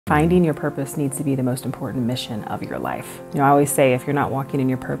Finding your purpose needs to be the most important mission of your life. You know, I always say if you're not walking in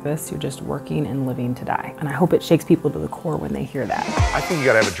your purpose, you're just working and living to die. And I hope it shakes people to the core when they hear that. I think you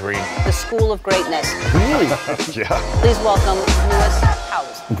gotta have a dream. The School of Greatness. Really? Yeah. Please welcome Lewis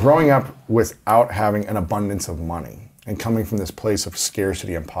House. Growing up without having an abundance of money and coming from this place of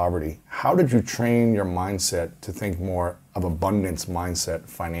scarcity and poverty, how did you train your mindset to think more of abundance mindset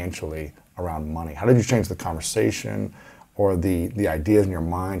financially around money? How did you change the conversation or the ideas in your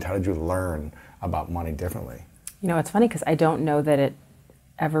mind? How did you learn about money differently? You know, it's funny because I don't know that it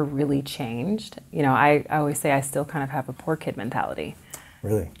ever really changed. You know, I always say I still kind of have a poor kid mentality.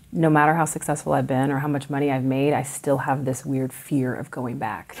 Really? No matter how successful I've been or how much money I've made, I still have this weird fear of going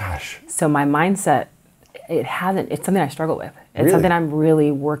back. Gosh. So my mindset, it's something I struggle with. It's Really? something I'm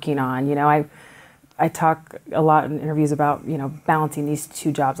really working on. You know, I talk a lot in interviews about, you know, balancing these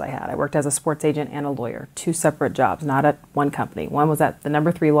two jobs I had. I worked as a sports agent and a lawyer, two separate jobs, not at one company. One was at the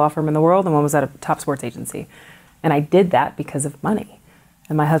 #3 law firm in the world and one was at a top sports agency. And I did that because of money.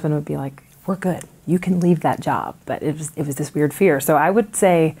 And my husband would be like, we're good. You can leave that job. But it was this weird fear. So I would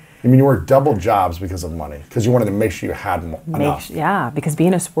say... You mean you worked double jobs because of money? Because you wanted to make sure you had enough? Yeah, because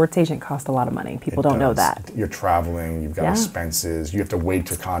being a sports agent costs a lot of money. People don't know that. You're traveling, you've got expenses, you have to wait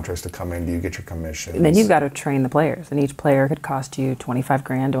for contracts to come in, do you get your commissions? And then you've got to train the players. And each player could cost you 25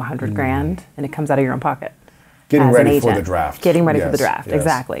 grand to 100 grand, and it comes out of your own pocket. Getting ready for the draft. Getting ready for the draft, yes.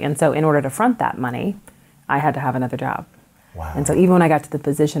 exactly. And so in order to front that money, I had to have another job. Wow. And so even when I got to the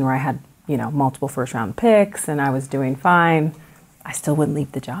position where I had, you know, multiple first round picks and I was doing fine, I still wouldn't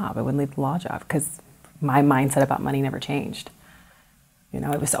leave the job. I wouldn't leave the law job because my mindset about money never changed. You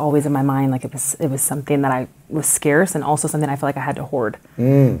know, it was always in my mind, like it was something that was scarce and also something I felt like I had to hoard.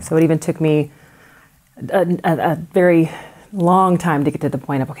 So it even took me a very long time to get to the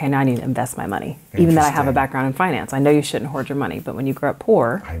point of, okay, now I need to invest my money. Even though I have a background in finance. I know you shouldn't hoard your money, but when you grow up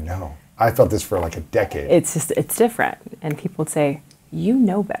poor. I know. I felt this for like a decade. It's different. And people would say, you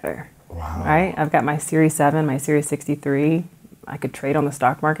know better. Wow. Right? I've got my Series 7, my Series 63. I could trade on the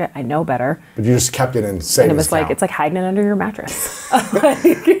stock market. I know better. But you just kept it in savings And it was account. like, it's like hiding it under your mattress.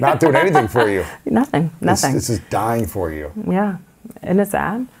 Not doing anything for you. Nothing. It's just dying for you. Yeah. Isn't it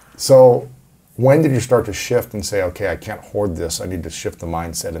sad? So when did you start to shift and say, okay, I can't hoard this. I need to shift the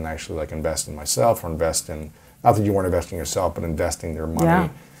mindset and actually like invest in myself or invest in, not that you weren't investing in yourself, but investing their money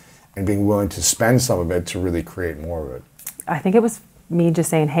and being willing to spend some of it to really create more of it? I think it was me just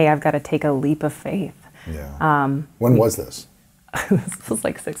saying, hey, I've got to take a leap of faith. Yeah. When was this? This was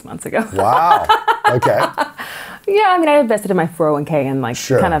like 6 months ago. Wow. Okay. Yeah, I mean, I invested in my 401k and like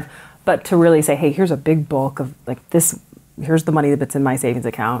kind of, but to really say, hey, here's a big bulk of like this, here's the money that's in my savings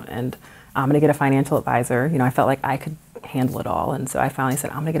account and I'm going to get a financial advisor. You know, I felt like I could handle it all. And so I finally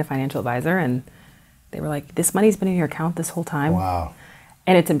said, I'm going to get a financial advisor. And they were like, this money's been in your account this whole time. Wow.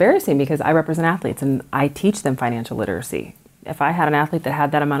 And it's embarrassing because I represent athletes and I teach them financial literacy. If I had an athlete that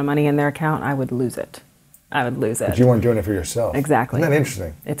had that amount of money in their account, I would lose it. I would lose it. But you weren't doing it for yourself. Exactly. Isn't that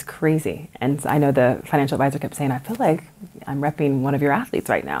interesting? It's crazy. And I know the financial advisor kept saying, I feel like I'm repping one of your athletes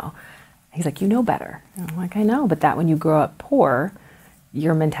right now. He's like, you know better. And I'm like, I know, but that when you grow up poor,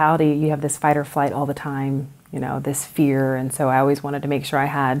 your mentality, you have this fight or flight all the time, you know, this fear. And so I always wanted to make sure I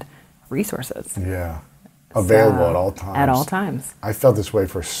had resources. Yeah. Available at all times. At all times. I felt this way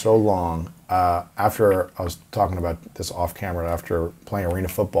for so long. After I was talking about this off camera, after playing arena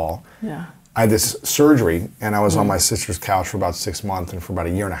football, I had this surgery and I was on my sister's couch for about 6 months, and for about a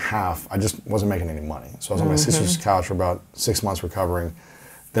year and a half, I just wasn't making any money. So I was on my sister's couch for about 6 months recovering.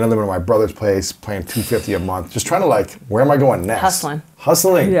 Then I lived in my brother's place, paying $250 a month, just trying to like, where am I going next?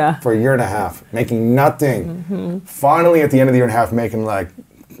 Hustling for a year and a half, making nothing. Finally, at the end of the year and a half, making like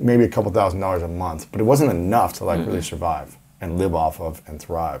maybe a couple $1,000s a month, but it wasn't enough to like really survive and live off of and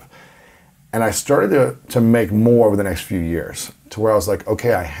thrive. And I started to make more over the next few years, to where I was like,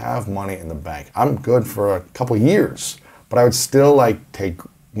 okay, I have money in the bank. I'm good for a couple years, but I would still like take,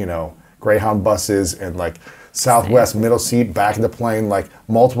 you know, Greyhound buses and like Southwest middle seat, back of the plane, like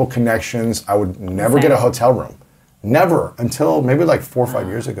multiple connections. I would never get a hotel room. Never, until maybe like 4 or 5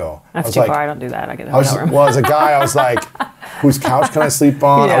 years ago. That's too far, I don't do that. I get a hotel room. Well, as a guy, I was like, whose couch can I sleep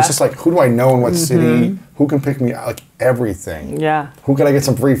on? I was just like, who do I know in what city? Who can pick me up? Like everything. Yeah. Who can I get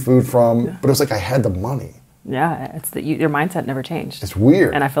some free food from? But it was like I had the money. Yeah, it's that your mindset never changed. It's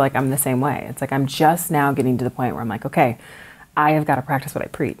weird. And I feel like I'm the same way. It's like I'm just now getting to the point where I'm like, okay, I have got to practice what I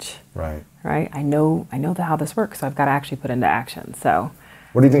preach. Right. Right? I know how this works, so I've got to actually put into action. So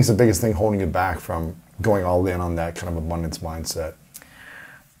what do you think is the biggest thing holding you back from going all in on that kind of abundance mindset?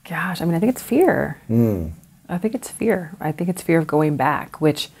 Gosh, I mean, I think it's fear. I think it's fear. I think it's fear of going back,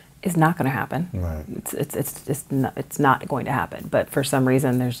 which is not going to happen. Right. It's not going to happen. But for some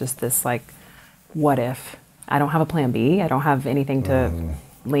reason, there's just this like, what if? I don't have a plan B. I don't have anything to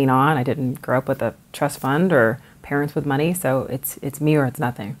lean on. I didn't grow up with a trust fund or parents with money, so it's me or it's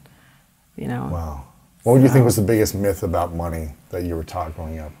nothing. You know. Wow. What would you think was the biggest myth about money that you were taught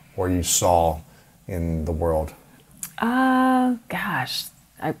growing up, or you saw in the world? Gosh,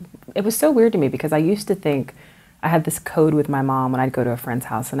 it was so weird to me because I used to think I had this code with my mom when I'd go to a friend's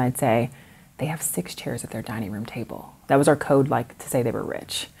house and I'd say, they have 6 chairs at their dining room table. That was our code, like, to say they were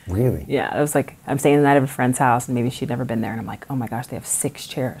rich. Really? Yeah, it was like, I'm staying the night of a friend's house and maybe she'd never been there and I'm like, oh my gosh, they have 6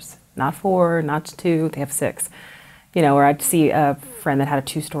 chairs. Not 4, not 2, they have 6. You know, or I'd see a friend that had a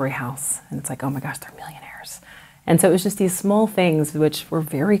 2-story house and it's like, oh my gosh, they're millionaires. And so it was just these small things which were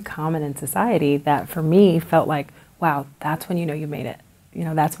very common in society that for me felt like, wow, that's when you know you made it. You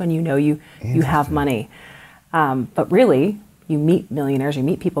know, that's when you know you have money. But really, you meet millionaires, you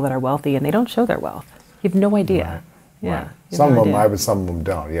meet people that are wealthy and they don't show their wealth. You have no idea. Right. Yeah. Right. Some of them might, but some of them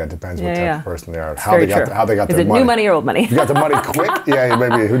don't. Yeah, it depends what type of person they are. How they got Is their it money. new money or old money? You got the money quick? Yeah,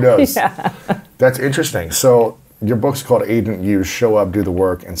 maybe, who knows? Yeah. That's interesting. So your book's called Agent You, Show Up, Do the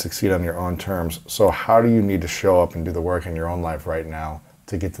Work, and Succeed on Your Own Terms. So how do you need to show up and do the work in your own life right now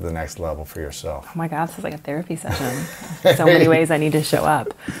to get to the next level for yourself? Oh my God, this is like a therapy session. So many ways I need to show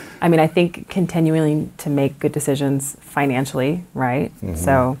up. I mean, I think continuing to make good decisions financially, right?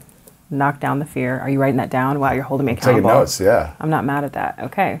 So knock down the fear. Are you writing that down? Wow, you're holding me accountable. Taking notes, yeah. I'm not mad at that.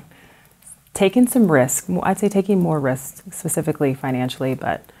 Okay. Taking some risk. I'd say taking more risks, specifically financially,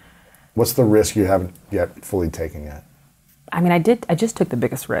 but... What's the risk you haven't yet fully taken yet? I mean, I just took the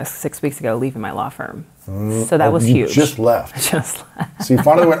biggest risk 6 weeks ago, leaving my law firm. So that was huge. Just left. Just left. So you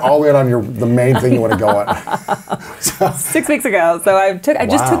finally went all the way on the main thing you want to go on. 6 weeks ago. So I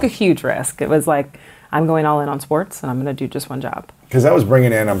just took a huge risk. It was like, I'm going all in on sports and I'm going to do just one job. Because that was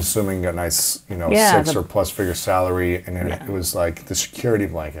bringing in, I'm assuming, a nice, 6 or plus figure salary, and then it was like the security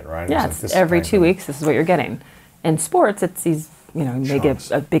blanket, right? Yeah, it was every 2 weeks, this is what you're getting. In sports, it's these, you may Chunks.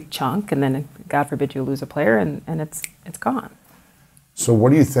 get a big chunk, and then God forbid you lose a player, and it's gone. So what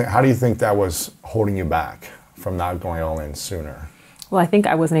do you think? How do you think that was holding you back from not going all in sooner? Well, I think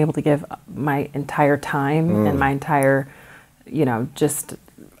I wasn't able to give my entire time and my entire, just,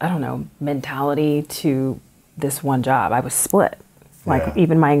 I don't know, mentality to this one job. I was split. Like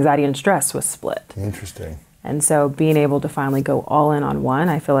even my anxiety and stress was split. Interesting. And so being able to finally go all in on one,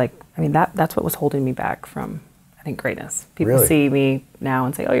 I feel like, that's what was holding me back from, I think, greatness. People see me now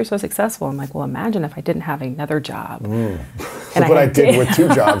and say, oh, you're so successful. I'm like, well, imagine if I didn't have another job. Look what I did with 2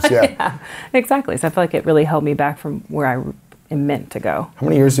 jobs, yeah, exactly. So I feel like it really held me back from where I am meant to go. How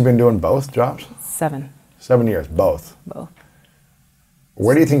many years have you been doing both jobs? 7. 7 years, both. Both.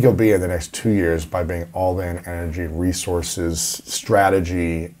 Where do you think you'll be in the next 2 years by being all in energy, resources,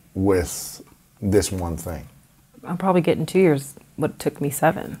 strategy with this one thing? I'll probably get in 2 years what took me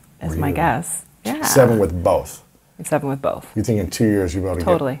 7, is my guess. Yeah. 7 with both. 7 with both. You think in 2 years you'll be able to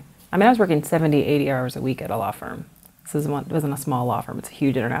Totally. I mean, I was working 70, 80 hours a week at a law firm. It wasn't a small law firm. It's a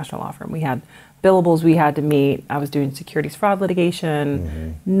huge international law firm. We had billables we had to meet. I was doing securities fraud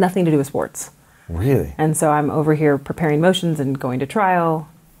litigation, nothing to do with sports. Really? And so I'm over here preparing motions and going to trial.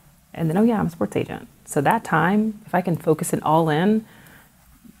 And then, I'm a sports agent. So that time, if I can focus it all in,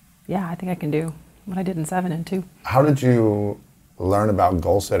 I think I can do what I did in 7 and 2. How did you learn about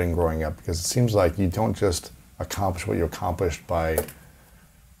goal setting growing up? Because it seems like you don't just accomplish what you accomplished by,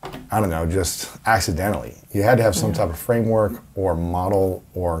 just accidentally. You had to have some type of framework or model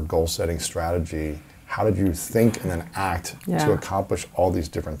or goal setting strategy. How did you think and then act to accomplish all these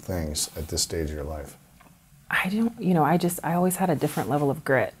different things at this stage of your life? I always had a different level of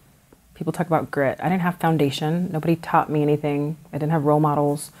grit. People talk about grit. I didn't have foundation. Nobody taught me anything. I didn't have role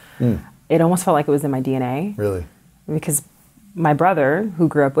models. It almost felt like it was in my DNA. Really? Because my brother, who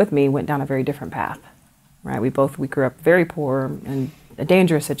grew up with me, went down a very different path, right? We grew up very poor and a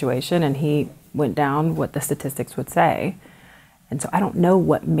dangerous situation, and he went down what the statistics would say. And so I don't know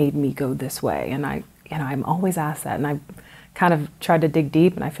what made me go this way. And I'm always asked that, and I've kind of tried to dig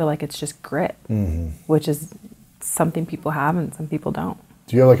deep, and I feel like it's just grit, which is something people have and some people don't.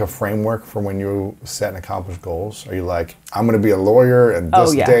 Do you have like a framework for when you set and accomplish goals? Are you like, I'm going to be a lawyer at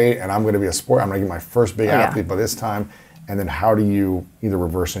this date, and I'm going to be a sport, I'm going to get my first big athlete by this time? And then how do you either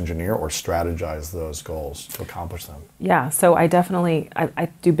reverse engineer or strategize those goals to accomplish them? Yeah, so I definitely, I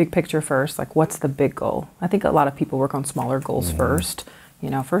do big picture first, like what's the big goal? I think a lot of people work on smaller goals first.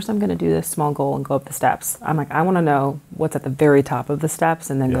 First I'm going to do this small goal and go up the steps. I'm like, I want to know what's at the very top of the steps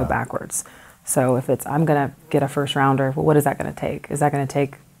and then go backwards. So if it's, I'm going to get a first rounder, well, what is that going to take? Is that going to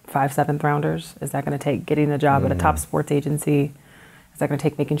take 5 7th rounders? Is that going to take getting a job at a top sports agency? Is that going to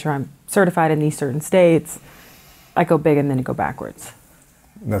take making sure I'm certified in these certain states? I go big and then go backwards.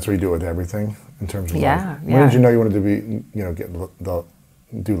 And that's what you do with everything in terms of yeah, life. When did you know you wanted to be,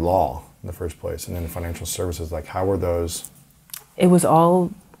 do law in the first place, and then financial services? Like, how were those? It was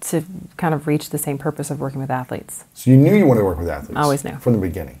all to kind of reach the same purpose of working with athletes. So you knew you wanted to work with athletes? I always knew. From the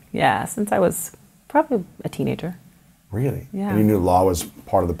beginning? Yeah, since I was probably a teenager. Really? Yeah. And you knew law was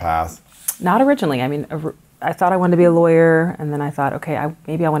part of the path? Not originally. I mean, I thought I wanted to be a lawyer, and then I thought, okay,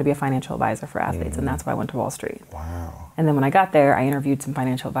 maybe I want to be a financial advisor for athletes, and that's why I went to Wall Street. Wow. And then when I got there, I interviewed some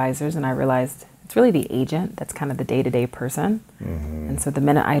financial advisors, and I realized it's really the agent that's kind of the day-to-day person. And so the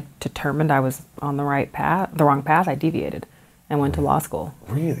minute I determined I was on the wrong path, I deviated and went to law school.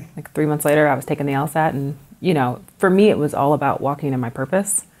 Really? Like 3 months later, I was taking the LSAT, and for me, it was all about walking in my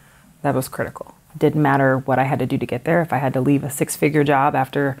purpose. That was critical. It didn't matter what I had to do to get there. If I had to leave a 6-figure job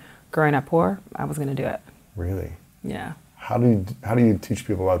after growing up poor, I was going to do it. Really? Yeah. How do you teach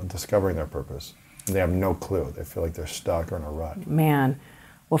people about discovering their purpose? They have no clue. They feel like they're stuck or in a rut. Man,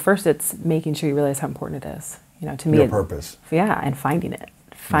 well, first it's making sure you realize how important it is. To me, your purpose. Yeah, and finding it.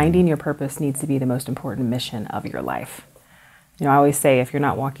 Finding your purpose needs to be the most important mission of your life. I always say, if you're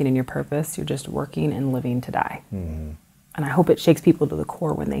not walking in your purpose, you're just working and living to die. And I hope it shakes people to the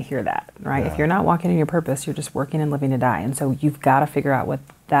core when they hear that, right? Yeah. If you're not walking in your purpose, you're just working and living to die. And so you've got to figure out what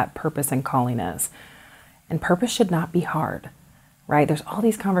that purpose and calling is. And purpose should not be hard, right? There's all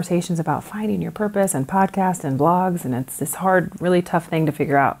these conversations about finding your purpose and podcasts and blogs, and it's this hard, really tough thing to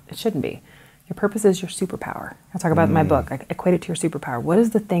figure out. It shouldn't be. Your purpose is your superpower. I talk about it in my book. I equate it to your superpower. What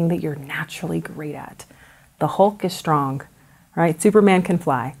is the thing that you're naturally great at? The Hulk is strong, right? Superman can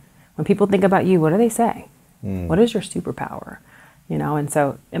fly. When people think about you, what do they say? What is your superpower? And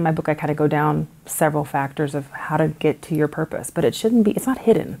so in my book, I kind of go down several factors of how to get to your purpose, but it's not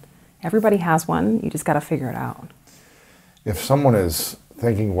hidden. Everybody has one. You just got to figure it out. If someone is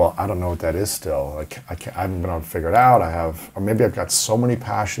thinking, well, I don't know what that is still, like I haven't been able to figure it out, or maybe I've got so many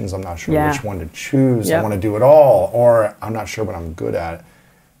passions, I'm not sure which one to choose. Yep. I want to do it all, or I'm not sure what I'm good at.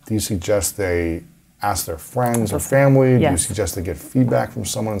 Do you suggest they ask their friends or family? Yes. Do you suggest they get feedback from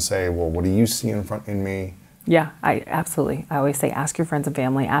someone and say, well, what do you see in me? Yeah, absolutely. I always say, ask your friends and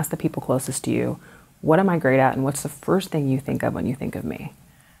family, ask the people closest to you, what am I great at, and what's the first thing you think of when you think of me,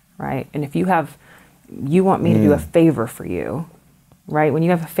 right? And if you want me to do a favor for you, right? When you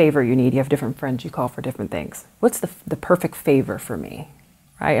have a favor you have different friends you call for different things. What's the perfect favor for me,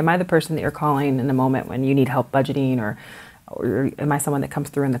 right? Am I the person that you're calling in the moment when you need help budgeting, or am I someone that comes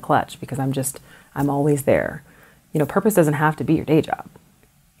through in the clutch because I'm always there? Purpose doesn't have to be your day job.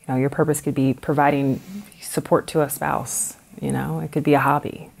 Your purpose could be providing support to a spouse. It could be a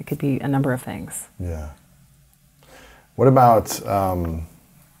hobby. It could be a number of things. Yeah. What about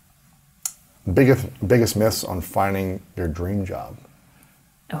biggest myths on finding your dream job?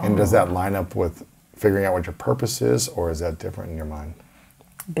 And does that line up with figuring out what your purpose is, or is that different in your mind?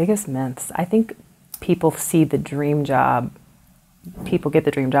 Biggest myths. I think people see the dream job. People get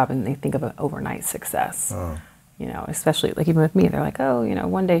the dream job and they think of an overnight success. Especially like even with me, they're like, oh,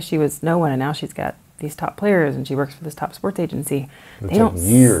 one day she was no one and now she's got these top players and she works for this top sports agency. They don't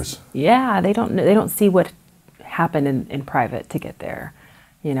years. Yeah, they don't see what happened in private to get there.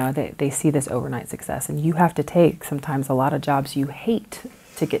 They see this overnight success, and you have to take sometimes a lot of jobs you hate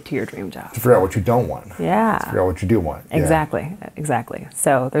to get to your dream job. To figure out what you don't want. Yeah. To figure out what you do want. Exactly.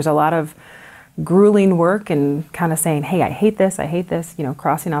 So there's a lot of grueling work and kind of saying, hey, I hate this,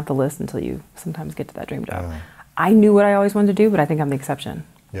 crossing off the list until you sometimes get to that dream job. I knew what I always wanted to do, but I think I'm the exception.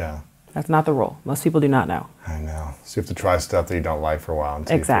 Yeah. That's not the rule. Most people do not know. I know. So you have to try stuff that you don't like for a while.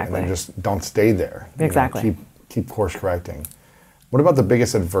 Exactly. And then just don't stay there. Exactly. Keep course correcting. What about the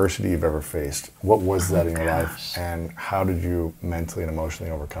biggest adversity you've ever faced? What was that in your life? And how did you mentally and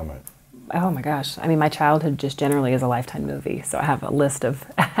emotionally overcome it? Oh my gosh. I mean, my childhood just generally is a lifetime movie. So I have a list of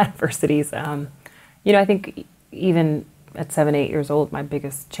adversities. I think even at 7, 8 years old, my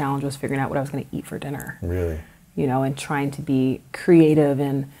biggest challenge was figuring out what I was going to eat for dinner. Really? And trying to be creative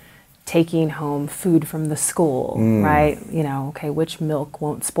and taking home food from the school, right? Okay, which milk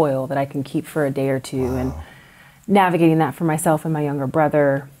won't spoil that I can keep for a day or two, and navigating that for myself and my younger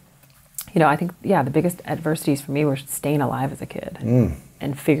brother. I think, the biggest adversities for me were staying alive as a kid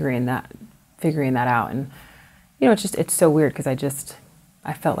and figuring that out. And, it's so weird because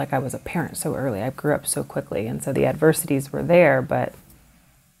I felt like I was a parent so early. I grew up so quickly. And so the adversities were there, but,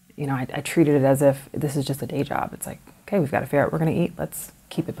 I treated it as if this is just a day job. It's like, okay, we've got to figure out what we're going to eat. Let's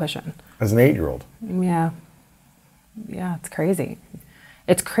keep it pushing. As an 8-year-old? Yeah. Yeah, it's crazy.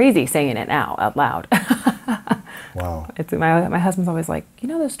 It's crazy saying it now out loud. Wow. It's my husband's always like, you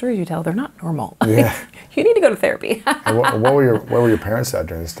know, those stories you tell, they're not normal. Yeah. You need to go to therapy. And what were your parents at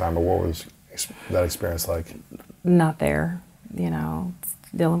during this time, or what was that experience like? Not there, you know,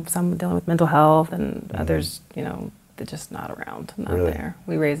 dealing with mental health, and others, you know, they're just not around, not Really? there.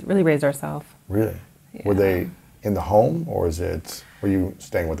 We really raised ourselves. Really? Yeah. Were they in the home, or were you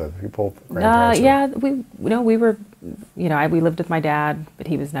staying with other people? Grandparents? Yeah, we were, you know, we lived with my dad, but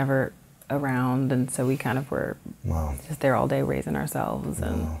he was never around, and so we kind of were Wow. just there all day raising ourselves,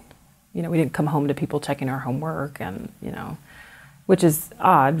 and you know, we didn't come home to people checking our homework, and you know, which is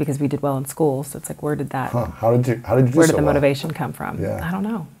odd because we did well in school. So it's like, where did that? Huh. How did you do Where so did the well? motivation come from? Yeah. I don't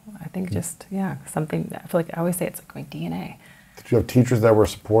know. I think just something. I feel like I always say it's like my DNA. Did you have teachers that were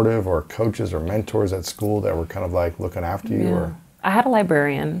supportive, or coaches or mentors at school that were kind of like looking after you? Yeah. Or I had a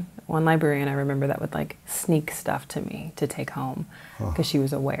librarian. One librarian I remember that would like sneak stuff to me to take home because she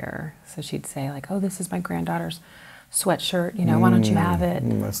was aware. So she'd say like, "Oh, this is my granddaughter's sweatshirt. You know, why don't you have it?"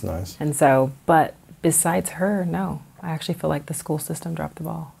 That's nice. And so, but besides her, no. I actually feel like the school system dropped the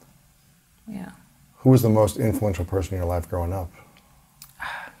ball. Yeah. Who was the most influential person in your life growing up?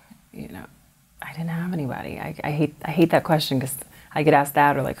 You know, I didn't have anybody. I hate that question because I get asked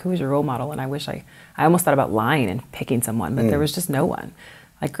that, or like, who was your role model? And I wish I almost thought about lying and picking someone, but there was just no one.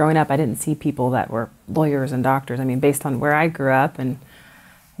 Like growing up, I didn't see people that were lawyers and doctors. I mean, based on where I grew up, and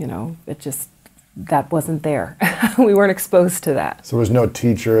you know, that wasn't there. We weren't exposed to that. So there was no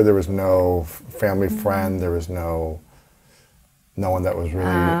teacher, there was no family friend, there was no one that was really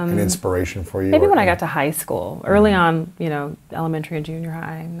an inspiration for you? Maybe when I got to high school, early on, you know, elementary and junior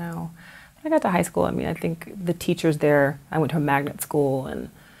high, no. When I got to high school, I mean, I think the teachers there, I went to a magnet school,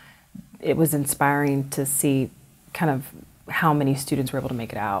 and it was inspiring to see kind of how many students were able to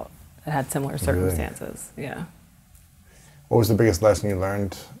make it out that had similar circumstances. Really? Yeah. What was the biggest lesson you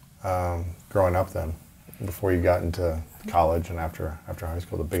learned growing up then, before you got into college and after high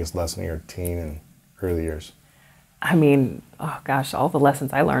school? The biggest lesson in your teen and early years? I mean, oh gosh, all the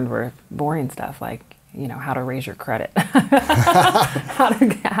lessons I learned were boring stuff, like, you know, how to raise your credit, how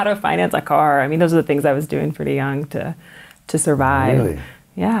to finance a car. I mean, those are the things I was doing pretty young to survive. Really?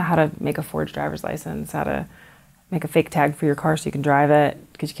 Yeah, how to make a forged driver's license, how to make a fake tag for your car so you can drive it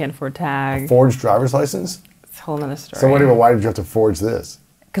because you can't afford tag. Forged driver's license? It's a whole nother story. So why did you have to forge this?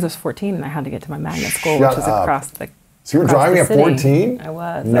 Because I was 14 and I had to get to my magnet school, Shut which is up. across the So you were across driving the at city. 14? I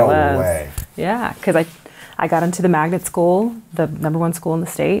was. No I was. way. Yeah, because I got into the magnet school, the #1 school in the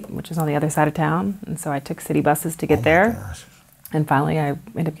state, which is on the other side of town. And so I took city buses to get there. Gosh. And finally, I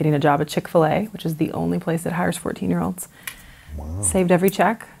ended up getting a job at Chick-fil-A, which is the only place that hires 14-year-olds. Wow. Saved every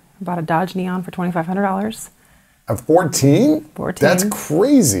check. Bought a Dodge Neon for $2,500. At 14? 14. That's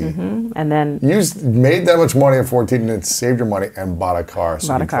crazy. And then You made that much money at 14 and then saved your money and bought a car so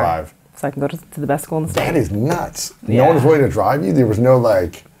bought you a car. drive. So I can go to the best school in the state. That is nuts. Yeah. No one was willing to drive you? There was no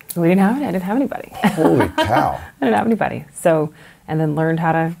like, We didn't have it. I didn't have anybody. holy cow. I didn't have anybody. So, and then learned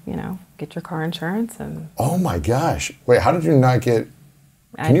how to, you know, get your car insurance. And Oh my gosh. Wait, how did you not get,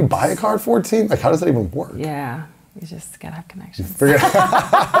 can you buy a car at 14? Like, how does that even work? Yeah, you just gotta have connections. Figure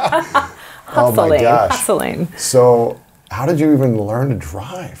Oh my gosh. Hustling. So, how did you even learn to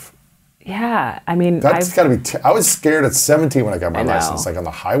drive? Yeah, I mean, That's got to be, I was scared at 17 when I got my I know. license, like on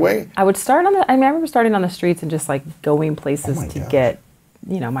the highway. I would start on I remember starting on the streets and just like going places Oh my to gosh. get,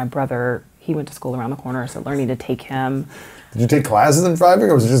 you know, my brother, he went to school around the corner, so learning to take him. Did you take classes in driving,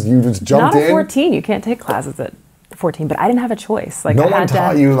 or was it just you just jumped Not at in? 14, you can't take classes at 14, but I didn't have a choice. Like No I one had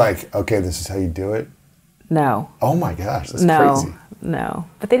taught to, you like, okay, this is how you do it? No. Oh my gosh, that's No, crazy. no.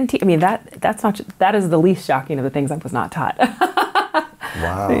 But they didn't teach, I mean, that's not, that is the least shocking of the things I was not taught.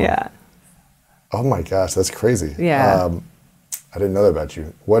 Wow. Yeah. Oh my gosh, that's crazy. Yeah. I didn't know that about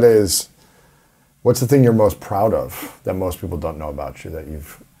you. What's the thing you're most proud of that most people don't know about you that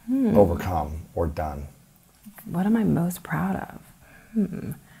you've overcome or done? What am I most proud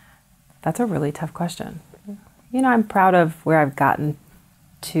of? That's a really tough question. You know, I'm proud of where I've gotten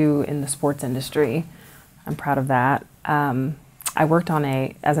to in the sports industry. I'm proud of that. I worked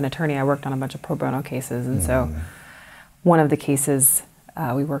as an attorney, I worked on a bunch of pro bono cases. And so one of the cases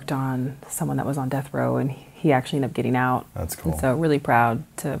we worked on, someone that was on death row, and he actually ended up getting out. That's cool. And so really proud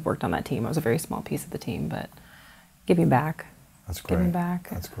to have worked on that team. I was a very small piece of the team, but giving back. That's great. Giving back.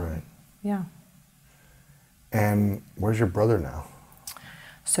 That's great. Yeah. And where's your brother now?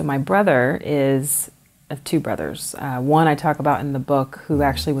 So my brother is, I have two brothers. One I talk about in the book who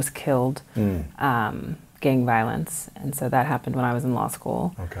actually was killed, gang violence. And so that happened when I was in law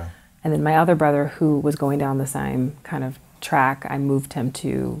school. Okay. And then my other brother who was going down the same kind of track, I moved him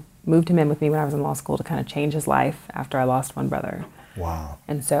in with me when I was in law school to kind of change his life after I lost one brother. Wow.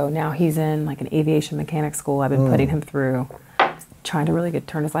 And so now he's in like an aviation mechanic school. I've been putting him through, trying to really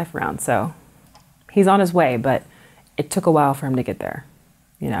turn his life around. So he's on his way, but it took a while for him to get there.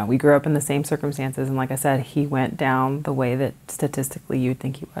 You know, we grew up in the same circumstances, and like I said, he went down the way that statistically you'd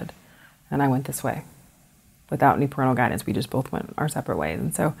think he would. And I went this way. Without any parental guidance, we just both went our separate ways.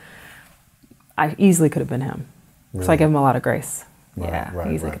 And so I easily could have been him. Really? So I give him a lot of grace. Right, Yeah,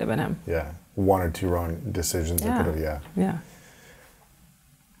 right, easily right. could have been him. Yeah. One or two wrong decisions that could have, Yeah.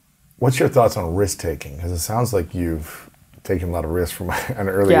 What's your thoughts on risk taking? Because it sounds like you've taken a lot of risks from an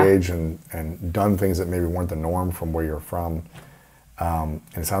early Yeah. age and done things that maybe weren't the norm from where you're from. And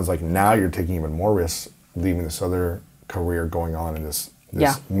it sounds like now you're taking even more risks, leaving this other career going on in this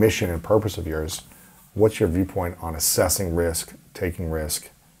Yeah. mission and purpose of yours. What's your viewpoint on assessing risk, taking risk?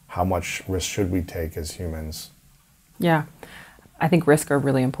 How much risk should we take as humans? Yeah. I think risks are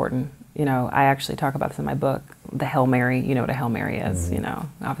really important. You know, I actually talk about this in my book, the Hail Mary. You know what a Hail Mary is, you know.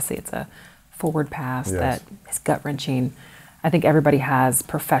 Obviously, it's a forward pass that is gut-wrenching. I think everybody has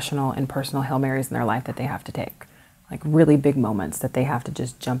professional and personal Hail Marys in their life that they have to take. Like really big moments that they have to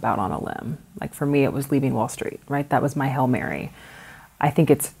just jump out on a limb. Like for me, it was leaving Wall Street, right? That was my Hail Mary. I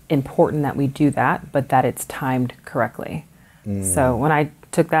think it's important that we do that, but that it's timed correctly. So when I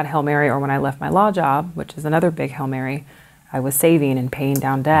took that Hail Mary, or when I left my law job, which is another big Hail Mary, I was saving and paying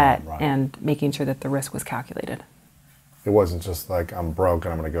down debt and making sure that the risk was calculated. It wasn't just like, I'm broke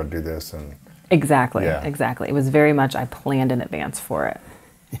and I'm going to go do this. And Exactly, Yeah. exactly. It was very much, I planned in advance for it.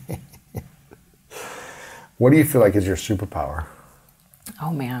 What do you feel like is your superpower? Oh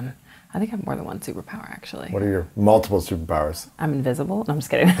man, I think I have more than one superpower actually. What are your multiple superpowers? I'm invisible. No, I'm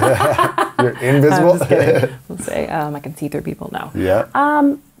just kidding. You're invisible? I'm just kidding. Let's say I can see through people. No. Yeah.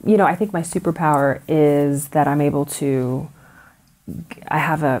 You know, I think my superpower is that I'm able to, I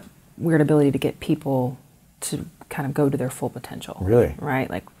have a weird ability to get people to kind of go to their full potential. Really? Right?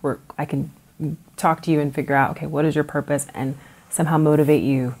 Like I can talk to you and figure out, okay, what is your purpose, and somehow motivate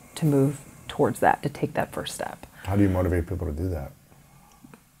you to move towards that, to take that first step. How do you motivate people to do that?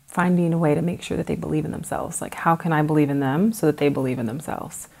 Finding a way to make sure that they believe in themselves. Like, how can I believe in them so that they believe in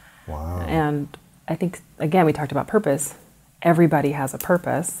themselves? Wow. And I think, again, we talked about purpose. Everybody has a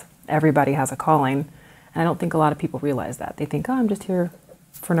purpose. Everybody has a calling. And I don't think a lot of people realize that. They think, oh, I'm just here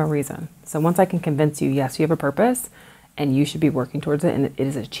for no reason. So once I can convince you, yes, you have a purpose and you should be working towards it and it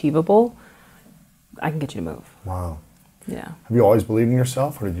is achievable, I can get you to move. Wow. Yeah. Have you always believed in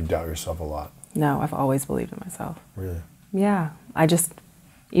yourself, or did you doubt yourself a lot? No, I've always believed in myself. Really? Yeah.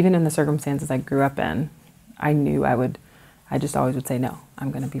 Even in the circumstances I grew up in, I knew I just always would say, no,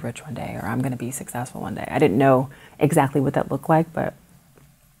 I'm going to be rich one day, or I'm going to be successful one day. I didn't know exactly what that looked like, but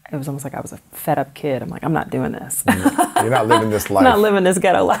it was almost like I was a fed up kid. I'm like, I'm not doing this. You're not living this life. I'm not living this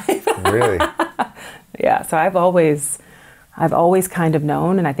ghetto life. Really? Yeah. So I've always kind of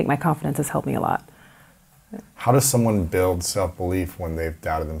known, and I think my confidence has helped me a lot. How does someone build self-belief when they've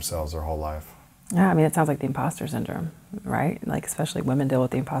doubted themselves their whole life? Yeah, I mean, it sounds like the imposter syndrome, right? Like, especially women deal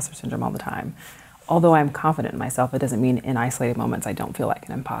with the imposter syndrome all the time. Although I'm confident in myself, it doesn't mean in isolated moments I don't feel like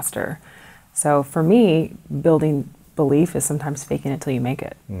an imposter. So for me, building belief is sometimes faking it till you make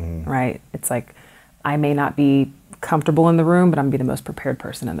it, right? It's like, I may not be comfortable in the room, but I'm going to be the most prepared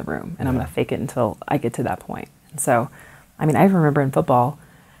person in the room. And I'm going to fake it until I get to that point. And so, I mean, I remember in football,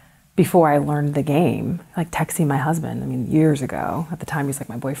 before I learned the game, like texting my husband, I mean, years ago, at the time he was like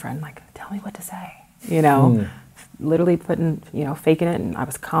my boyfriend, like, tell me what to say, you know, literally faking it. And I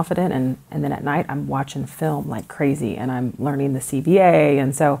was confident. And then at night I'm watching film like crazy and I'm learning the CBA.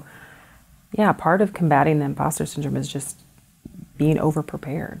 And so, yeah, part of combating the imposter syndrome is just being over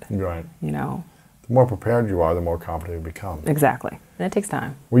prepared. Right. You know? The more prepared you are, the more confident you become. Exactly. And it takes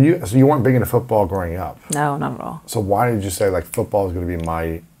time. So you weren't big into football growing up? No, not at all. So why did you say, like, football is going to be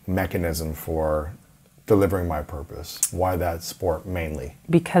my mechanism for delivering my purpose? Why that sport mainly?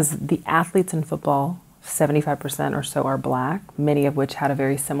 Because the athletes in football, 75% or so are black, many of which had a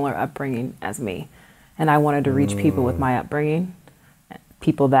very similar upbringing as me. And I wanted to reach people with my upbringing,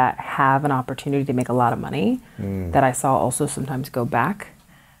 people that have an opportunity to make a lot of money, that I saw also sometimes go back.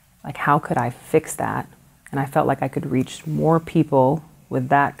 Like, how could I fix that? And I felt like I could reach more people with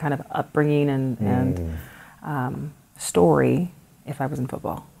that kind of upbringing and story if I was in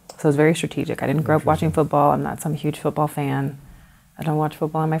football. So it was very strategic. I didn't grow up watching football. I'm not some huge football fan. I don't watch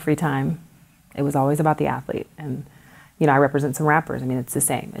football in my free time. It was always about the athlete. And, you know, I represent some rappers. I mean, it's the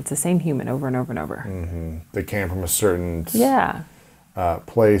same. It's the same human over and over and over. They came from a certain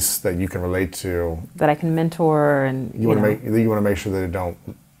place that you can relate to. That I can mentor and, you want to make sure that they don't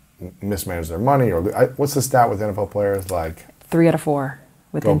mismanage their money. Or what's the stat with NFL players? Like 3 out of 4.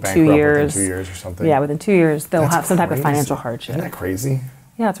 within Go 2 bankrupt years. within 2 years or something. Yeah, within 2 years, they'll That's have some type of crazy. financial hardship. Isn't that crazy?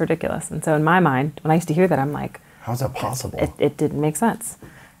 Yeah, it's ridiculous. And so in my mind, when I used to hear that, I'm like, How's that possible? it didn't make sense.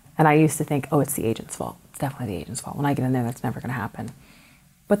 And I used to think, oh, it's the agent's fault. It's definitely the agent's fault. When I get in there, that's never going to happen.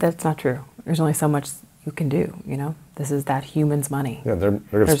 But that's not true. There's only so much you can do, you know? This is that human's money. Yeah, they're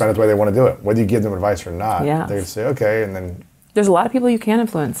going to spend it the way they want to do it. Whether you give them advice or not, Yeah. they're going to say, okay, and then... There's a lot of people you can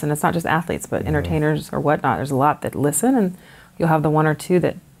influence, and it's not just athletes, but entertainers or whatnot. There's a lot that listen, and you'll have the one or two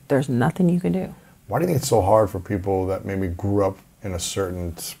that there's nothing you can do. Why do you think it's so hard for people that maybe grew up in a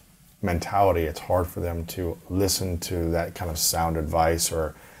certain mentality? It's hard for them to listen to that kind of sound advice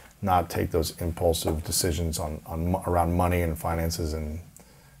or not take those impulsive decisions around money and finances and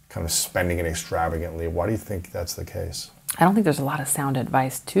kind of spending it extravagantly. Why do you think that's the case? I don't think there's a lot of sound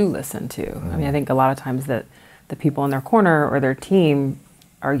advice to listen to. I mean, I think a lot of times that the people in their corner or their team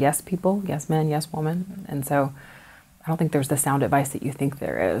are yes people, yes men, yes woman. And so I don't think there's the sound advice that you think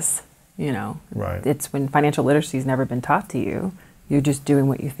there is, you know. Right. It's when financial literacy has never been taught to you, you're just doing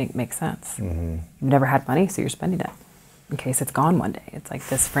what you think makes sense. You've never had money, so you're spending it in case it's gone one day. It's like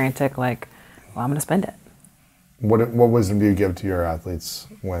this frantic, like, well, I'm going to spend it. What wisdom do you give to your athletes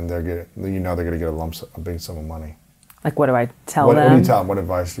when they're they're going to get a big sum of money? Like, what do I tell What them? do you tell them? What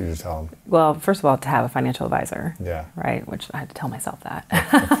advice do you tell them? Well, first of all, to have a financial advisor. Yeah. Right, which I had to tell myself that.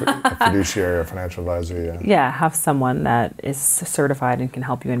 A fiduciary or financial advisor, yeah. Yeah, have someone that is certified and can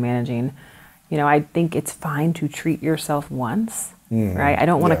help you in managing. You know, I think it's fine to treat yourself once, right? I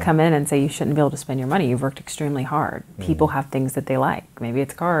don't want to come in and say you shouldn't be able to spend your money. You've worked extremely hard. People have things that they like. Maybe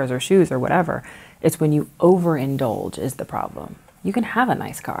it's cars or shoes or whatever. It's when you overindulge is the problem. You can have a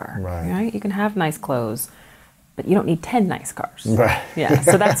nice car, right? You can have nice clothes, but you don't need 10 nice cars. Right. Yeah,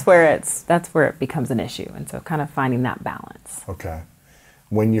 so that's where it becomes an issue. And so kind of finding that balance. Okay.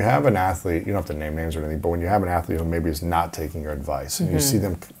 When you have an athlete, you don't have to name names or anything, but when you have an athlete who maybe is not taking your advice, and you see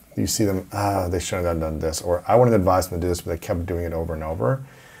them, they shouldn't have done this, or I wanted to advise them to do this, but they kept doing it over and over.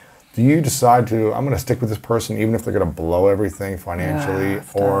 Do you decide to, I'm going to stick with this person even if they're going to blow everything financially,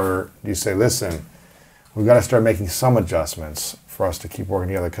 or do you say, listen, we've got to start making some adjustments for us to keep working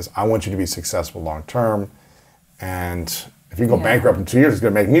together because I want you to be successful long term, and if you go bankrupt in 2 years, it's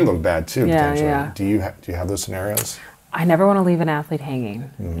going to make me look bad too, potentially. Yeah. Do you have those scenarios? I never want to leave an athlete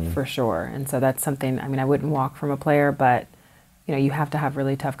hanging, for sure. And so that's something, I mean, I wouldn't walk from a player, but, you know, you have to have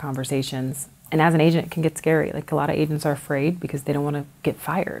really tough conversations. And as an agent, it can get scary. Like, a lot of agents are afraid because they don't want to get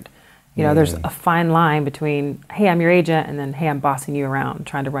fired. You know, there's a fine line between, hey, I'm your agent, and then, hey, I'm bossing you around,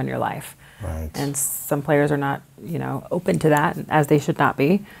 trying to run your life. Right. And some players are not, you know, open to that, as they should not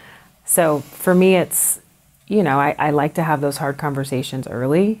be. So for me, it's, you know, I like to have those hard conversations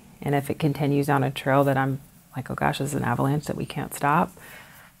early. And if it continues down a trail that I'm like, oh gosh, this is an avalanche that we can't stop,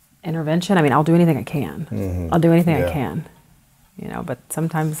 intervention, I mean, I'll do anything I can. I'll do anything I can, you know, but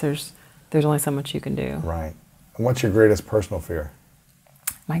sometimes there's only so much you can do. Right. And what's your greatest personal fear?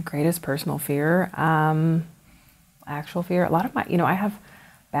 My greatest personal fear, actual fear, a lot of my, you know, I have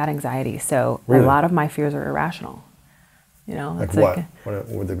bad anxiety, so a lot of my fears are irrational. You know, Like what? What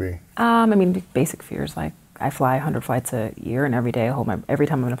would they be? I mean, basic fears, like I fly 100 flights a year, and every day every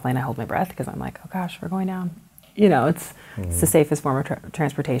time I'm in a plane, I hold my breath because I'm like, oh gosh, we're going down. You know, it's the safest form of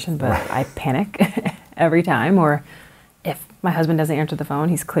transportation, but I panic every time. Or if my husband doesn't answer the phone,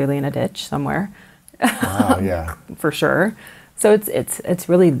 he's clearly in a ditch somewhere. Wow, yeah. For sure. So it's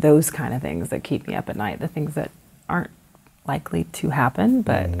really those kind of things that keep me up at night, the things that aren't likely to happen,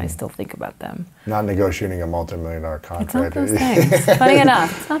 but I still think about them. Not negotiating a multi-million-dollar contract. It's not those things. Funny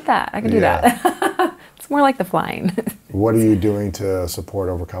enough, it's not that. I can do that. It's more like the flying. What are you doing to support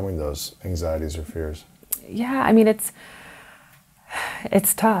overcoming those anxieties or fears? Yeah, I mean, it's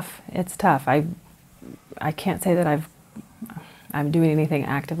tough. It's tough. I can't say that I'm doing anything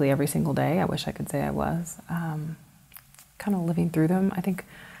actively every single day. I wish I could say I was. Kind of living through them. I think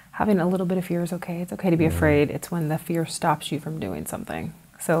having a little bit of fear is okay. It's okay to be afraid. It's when the fear stops you from doing something.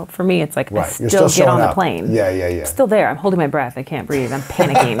 So for me, it's like I still get on the plane. Yeah. I'm still there. I'm holding my breath. I can't breathe. I'm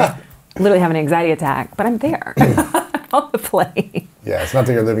panicking. Literally having an anxiety attack, but I'm there on the plane. Yeah, it's not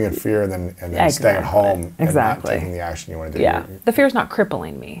that you're living in fear and then staying at home and not taking the action you want to do. Yeah, the fear's not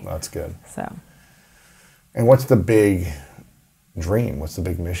crippling me. That's good. So. And what's the big dream? What's the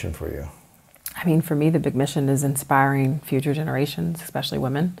big mission for you? I mean, for me, the big mission is inspiring future generations, especially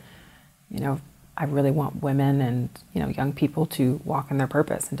women. You know, I really want women and, you know, young people to walk in their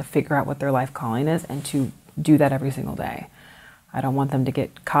purpose and to figure out what their life calling is and to do that every single day. I don't want them to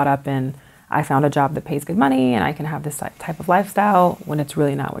get caught up in, I found a job that pays good money and I can have this type of lifestyle when it's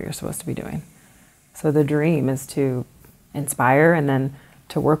really not what you're supposed to be doing. So the dream is to inspire and then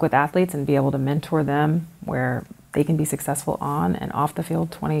to work with athletes and be able to mentor them where they can be successful on and off the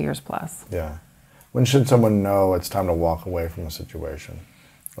field 20 years plus. Yeah. When should someone know it's time to walk away from a situation?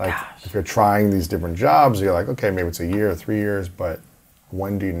 Like, if you're trying these different jobs, you're like, okay, maybe it's a year or 3 years, but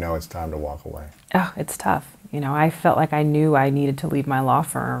when do you know it's time to walk away? Oh, it's tough. You know, I felt like I knew I needed to leave my law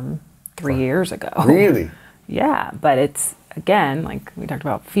firm 3 years ago. Really? Yeah, but it's, again, like we talked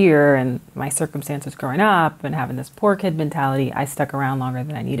about fear and my circumstances growing up and having this poor kid mentality, I stuck around longer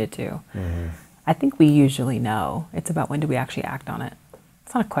than I needed to. Mm-hmm. I think we usually know. It's about when do we actually act on it.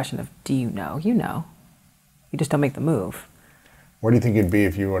 It's not a question of do you know. You know. You just don't make the move. Where do you think you'd be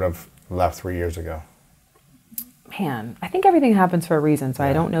if you would have left 3 years ago? Man, I think everything happens for a reason, so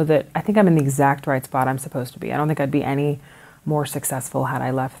I don't know that, I think I'm in the exact right spot I'm supposed to be. I don't think I'd be any more successful had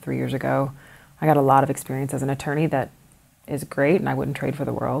I left 3 years ago. I got a lot of experience as an attorney that is great, and I wouldn't trade for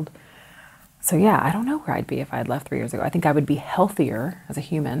the world. So yeah, I don't know where I'd be if I had left 3 years ago. I think I would be healthier as a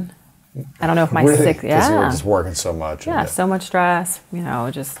human. I don't know if my Really? sick, Because you were yeah, just working so much. yeah, so much stress. You know,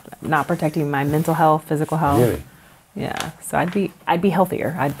 just not protecting my mental health, physical health. Really? Yeah, so I'd be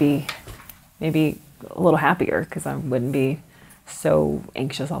healthier. I'd be maybe a little happier because I wouldn't be so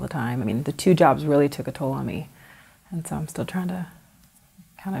anxious all the time. I mean, the 2 jobs really took a toll on me, and so I'm still trying to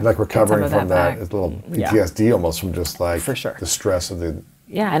kind of Like recovering from that, back. it's a little Yeah. PTSD almost from just like For sure. the stress of the.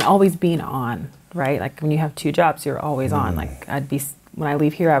 Yeah, and always being on, right? Like when you have 2 jobs, you're always on. Like I'd be, when I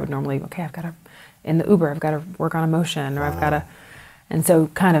leave here, I would normally, okay, I've got to, in the Uber, I've got to work on emotion, or I've got to, and so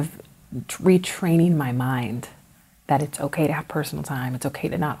kind of retraining my mind that it's okay to have personal time. It's okay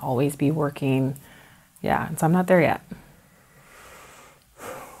to not always be working. Yeah, and so I'm not there yet.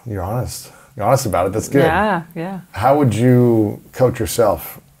 You're honest. You're honest about it. That's good. Yeah, yeah. How would you coach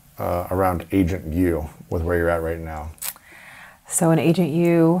yourself around Agent U with where you're at right now? So in Agent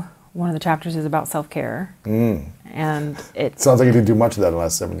U, one of the chapters is about self-care. And it Sounds like you didn't do much of that in the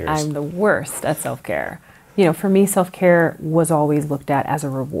last 7 years. I'm the worst at self-care. You know, for me, self-care was always looked at as a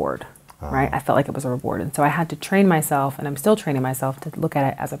reward, right? I felt like it was a reward. And so I had to train myself, and I'm still training myself to look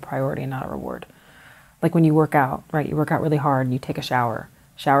at it as a priority and not a reward. Like when you work out, right? You work out really hard and you take a shower.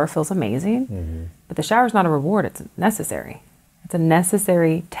 Shower feels amazing, but the shower's not a reward, it's necessary. It's a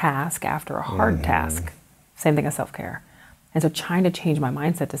necessary task after a hard task. Same thing as self-care. And so trying to change my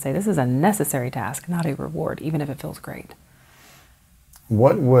mindset to say this is a necessary task, not a reward, even if it feels great.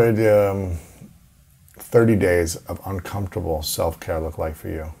 What would 30 days of uncomfortable self-care look like for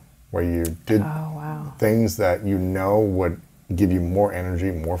you? Where you did things that you know would give you more energy,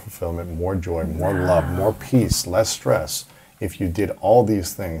 more fulfillment, more joy, more love, more peace, less stress. If you did all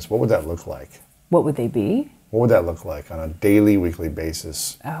these things, what would that look like? What would they be? What would that look like on a daily, weekly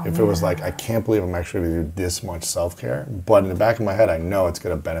basis? If it was like, I can't believe I'm actually going to do this much self-care, but in the back of my head, I know it's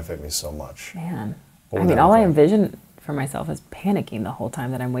going to benefit me so much. Man, What I would mean, that all look I like? envision for myself is panicking the whole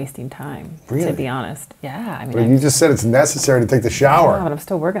time that I'm wasting time, Really? to be honest. Yeah, I mean, But you just said it's necessary to take the shower. yeah, but I'm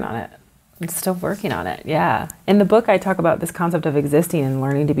still working on it. I'm still working on it, yeah. In the book, I talk about this concept of existing and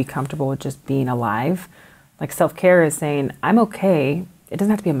learning to be comfortable with just being alive. Like self-care is saying, I'm okay. It doesn't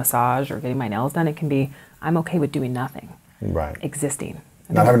have to be a massage or getting my nails done. It can be, I'm okay with doing nothing. Right. Existing.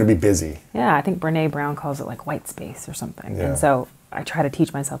 Not having to be busy. Yeah, I think Brene Brown calls it like white space or something. Yeah. And so I try to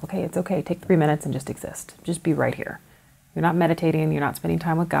teach myself, okay, it's okay. Take 3 minutes and just exist. Just be right here. You're not meditating. You're not spending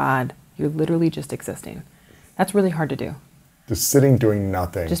time with God. You're literally just existing. That's really hard to do. Just sitting doing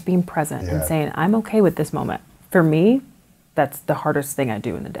nothing. Just being present Yeah. and saying, I'm okay with this moment. For me, that's the hardest thing I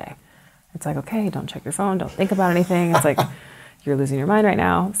do in the day. It's like, okay, don't check your phone. Don't think about anything. It's like, you're losing your mind right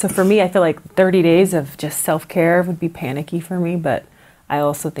now. So for me, I feel like 30 days of just self-care would be panicky for me, but I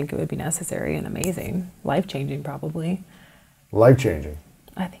also think it would be necessary and amazing. Life-changing, probably. Life-changing.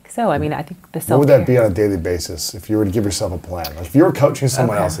 I think so. I mean, I think the What self-care. would that be on a daily basis if you were to give yourself a plan? Like if you were coaching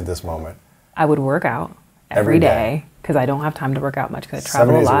someone Okay. else at this moment, I would work out Every every day. day because I don't have time to work out much because I 7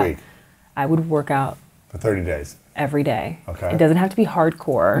 travel a days a lot. week I would work out for 30 days. every day. Okay. It doesn't have to be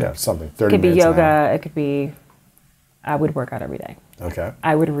hardcore. Yeah, something. It 30 could be minutes an yoga. hour. It could be, I would work out every day. Okay.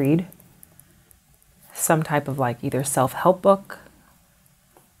 I would read some type of like either self-help book,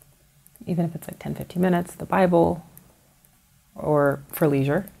 even if it's like 10, 15 minutes, the Bible, or for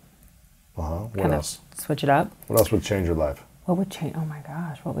leisure. What Kind else? of switch it up. What else would change your life? What would change? Oh my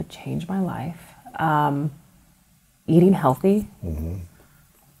gosh, what would change my life? Eating healthy,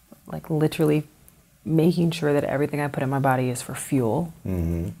 like literally making sure that everything I put in my body is for fuel.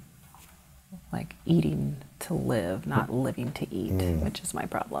 Like eating to live, not living to eat, which is my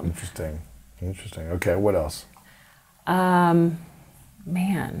problem. Interesting. Interesting. Okay, what else?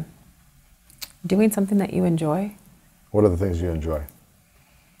 Man, doing something that you enjoy. What are the things you enjoy?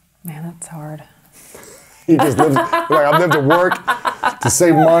 Man, that's hard. You just live, like, I've lived to work, to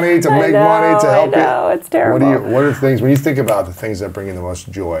save money, to make money, to help I know, it's terrible. What are the things, when you think about the things that bring you the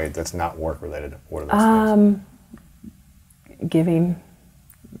most joy that's not work related, what are those things? Giving.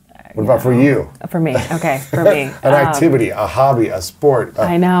 What about for you? For me, okay, for me. An activity, a hobby, a sport,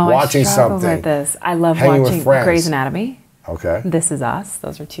 I know, watching I struggle something. with this. I love hanging with watching friends. Grey's Anatomy. Okay. This Is Us.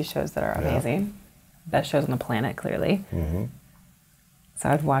 Those are two shows that are amazing. Best shows on the planet, clearly. Mm-hmm. So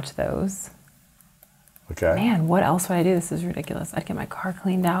I'd watch those. Okay. Man, what else would I do? This is ridiculous. I'd get my car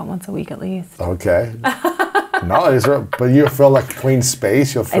cleaned out once a week at least. Okay. No, but you feel like clean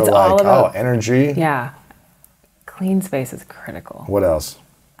space. You'll feel It's like, all about, energy. Yeah. Clean space is critical. What else?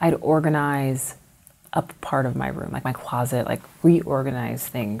 I'd organize up part of my room, like my closet, like reorganize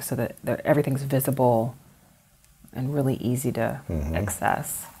things so that everything's visible and really easy to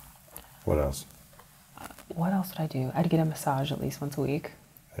access. What else? What else would I do? I'd get a massage at least once a week.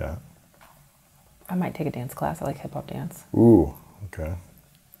 Yeah. I might take a dance class. I like hip hop dance. Ooh, okay.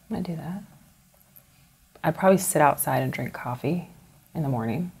 I might do that. I'd probably sit outside and drink coffee in the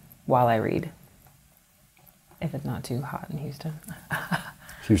morning while I read. If it's not too hot in Houston.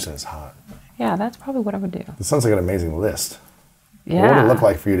 Houston is hot. Yeah, that's probably what I would do. This sounds like an amazing list. Yeah. What would it look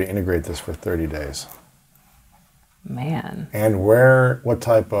like for you to integrate this for 30 days? Man. And what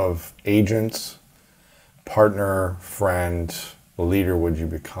type of agent, partner, friend, leader would you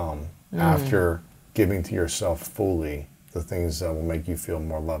become after giving to yourself fully the things that will make you feel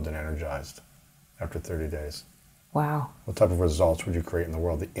more loved and energized after 30 days? Wow. What type of results would you create in the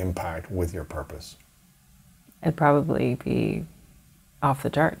world, the impact with your purpose? It'd probably be off the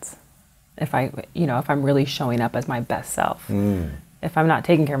charts. If I'm really showing up as my best self. If I'm not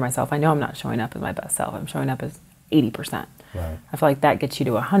taking care of myself, I know I'm not showing up as my best self. I'm showing up as 80%. Right. I feel like that gets you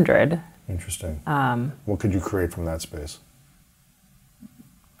to 100. Interesting. What could you create from that space?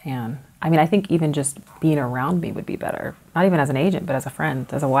 Man, I mean, I think even just being around me would be better. Not even as an agent, but as a friend,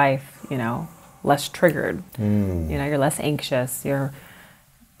 as a wife, less triggered. You're less anxious. You're,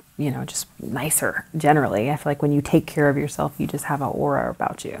 just nicer generally. I feel like when you take care of yourself, you just have an aura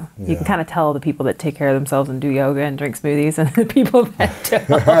about you. Yeah. You can kind of tell the people that take care of themselves and do yoga and drink smoothies and the people that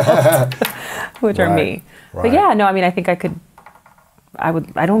don't, which are me. Right. But yeah, no, I mean, I think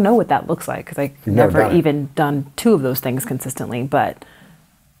I don't know what that looks like because I've never even done two of those things consistently, but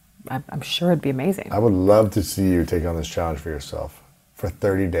I'm sure it'd be amazing. I would love to see you take on this challenge for yourself for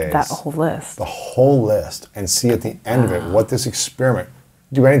 30 days. That whole list. The whole list. And see at the end of it what this experiment,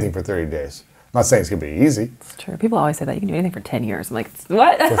 do anything for 30 days. I'm not saying it's going to be easy. It's true. People always say that. You can do anything for 10 years. I'm like,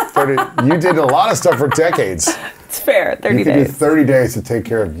 what? For 30, you did a lot of stuff for decades. It's fair. 30 you days. You could do 30 days to take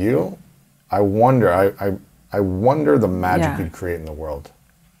care of you. I wonder the magic you'd create in the world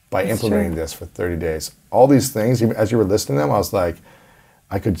by implementing this for 30 days. All these things, even as you were listening to them, I was like,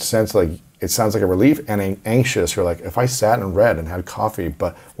 I could sense like, it sounds like a relief and anxious. You're like, if I sat and read and had coffee,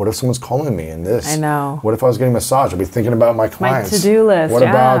 but what if someone's calling me in this? I know. What if I was getting a massage? I'd be thinking about my clients. My to-do list, What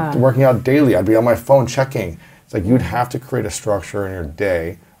about working out daily? I'd be on my phone checking. It's like you'd have to create a structure in your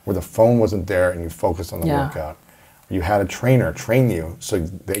day where the phone wasn't there and you focused on the workout. You had a trainer train you so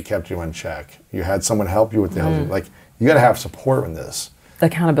they kept you in check. You had someone help you with the health. Like, you got to have support in this. The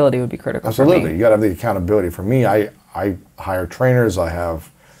accountability would be critical. Absolutely. For me. You got to have the accountability. For me, I hire trainers. I have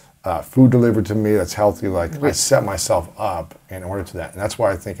food delivered to me that's healthy. Like, I set myself up in order to that. And that's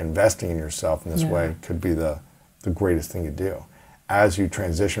why I think investing in yourself in this way could be the greatest thing to do. As you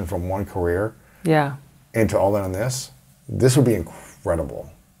transition from one career into all in on this would be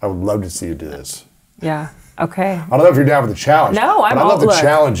incredible. I would love to see you do this. Yeah. Okay. I don't know if you're down for the challenge. No, I'd love to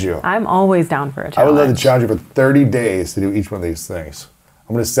challenge you. I'm always down for a challenge. I would love to challenge you for 30 days to do each one of these things.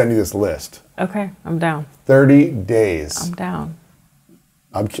 I'm going to send you this list. Okay, I'm down. 30 days. I'm down.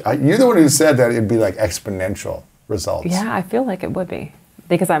 You're the one who said that it'd be like exponential results. Yeah, I feel like it would be.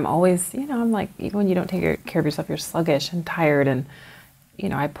 Because I'm always, I'm like, even when you don't take care of yourself, you're sluggish and tired. And,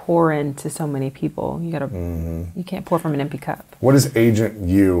 I pour into so many people. You can't pour from an empty cup. What is agent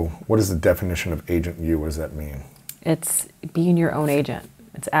you? What is the definition of agent you? What does that mean? It's being your own agent.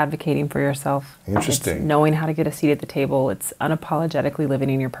 It's advocating for yourself. Interesting. It's knowing how to get a seat at the table. It's unapologetically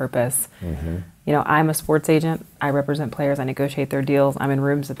living in your purpose. I'm a sports agent. I represent players. I negotiate their deals. I'm in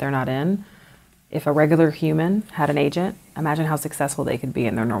rooms that they're not in. If a regular human had an agent, imagine how successful they could be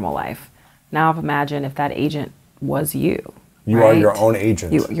in their normal life. Now imagine if that agent was you. You are your own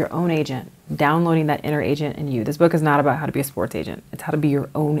agent. Your own agent. Downloading that inner agent in you. This book is not about how to be a sports agent. It's how to be your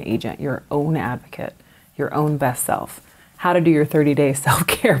own agent, your own advocate, your own best self. How to do your 30-day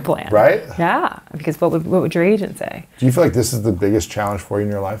self-care plan. Right? Yeah. Because what would your agent say? Do you feel like this is the biggest challenge for you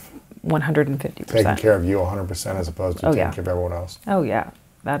in your life? 150%. Taking care of you 100% as opposed to taking care of everyone else? Oh, yeah.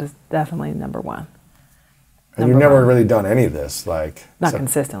 That is definitely number one. And you've never really done any of this, like not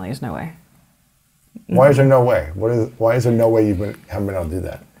consistently. There's no way. Why is there no way? Why is there no way haven't been able to do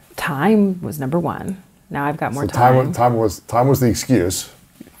that? Time was number one. Now I've got more time. Time was the excuse.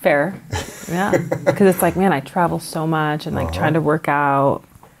 Fair, yeah. Because it's like, man, I travel so much and like trying to work out.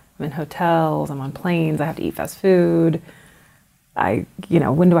 I'm in hotels. I'm on planes. I have to eat fast food.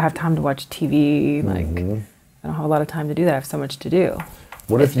 When do I have time to watch TV? Like, I don't have a lot of time to do that. I have so much to do.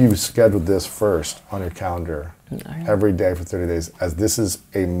 What if you scheduled this first on your calendar every day for 30 days, as this is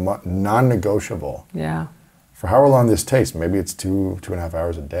a non-negotiable? Yeah. For however long this takes, maybe it's 2.5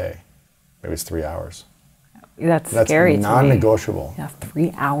 hours a day. Maybe it's 3 hours. That's scary to me. Non-negotiable. Yeah,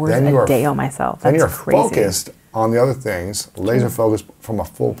 3 hours a day on myself. That's then you're crazy. Focused on the other things, laser focused from a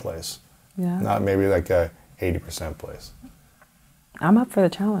full place. Yeah. Not maybe like a 80% place. I'm up for the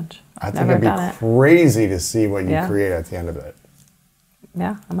challenge. I think it'd be crazy to see what you create at the end of it.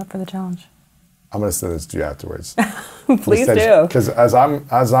 Yeah, I'm up for the challenge. I'm going to send this to you afterwards. Please do. Because as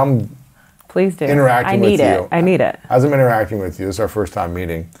I'm Please do. interacting with you. I need it. As I'm interacting with you, this is our first time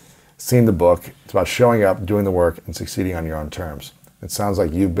meeting, seeing the book. It's about showing up, doing the work, and succeeding on your own terms. It sounds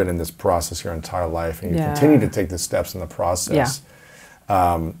like you've been in this process your entire life, and you continue to take the steps in the process.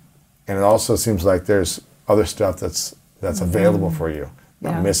 Yeah. And it also seems like there's other stuff that's available for you.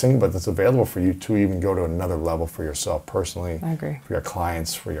 Not missing, but that's available for you to even go to another level for yourself personally. I agree. For your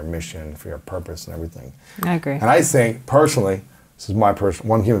clients, for your mission, for your purpose and everything. I agree. And I think, personally, this is my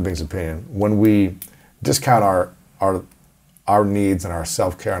one human being's opinion, when we discount our needs and our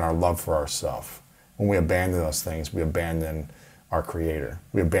self-care and our love for ourselves, when we abandon those things, we abandon our creator.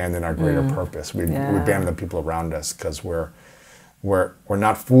 We abandon our greater purpose. We abandon the people around us because we're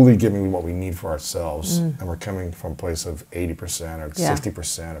not fully giving what we need for ourselves, and we're coming from a place of 80% or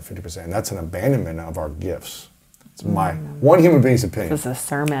 60% or 50%, and that's an abandonment of our gifts. It's my one human being's opinion. This is a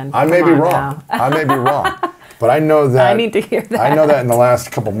sermon. I may be wrong. I may be wrong, but I know that I need to hear that. I know that in the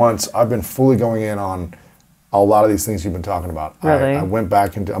last couple months, I've been fully going in on a lot of these things you've been talking about. Really? I went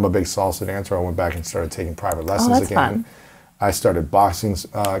back into. I'm a big salsa dancer. I went back and started taking private lessons that's again. Fun. I started boxing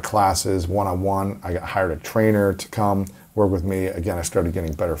classes one-on-one. I hired a trainer to come work with me. Again, I started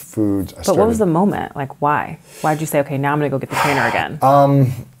getting better foods. But what was the moment? Like, why? Why did you say, okay, now I'm going to go get the trainer again?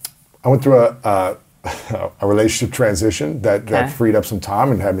 I went through a relationship transition that freed up some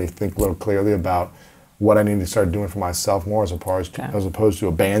time and had me think a little clearly about what I needed to start doing for myself more as opposed to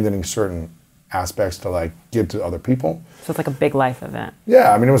abandoning certain aspects to like give to other people. So it's like a big life event.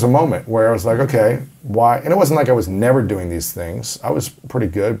 Yeah, I mean, it was a moment where I was like, okay, why? And it wasn't like I was never doing these things. I was pretty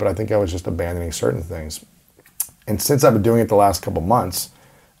good, but I think I was just abandoning certain things. And since I've been doing it the last couple months,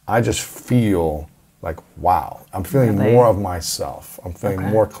 I just feel like, wow, I'm feeling more of myself. I'm feeling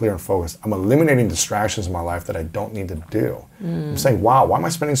more clear and focused. I'm eliminating distractions in my life that I don't need to do. I'm saying, wow, why am I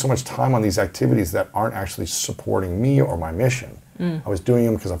spending so much time on these activities that aren't actually supporting me or my mission? I was doing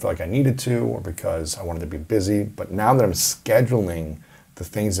them because I felt like I needed to or because I wanted to be busy. But now that I'm scheduling the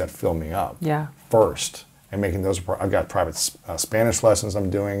things that fill me up first and making those, I've got private Spanish lessons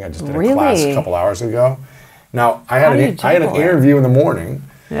I'm doing. I just did a class a couple hours ago. Now, I had an interview in the morning.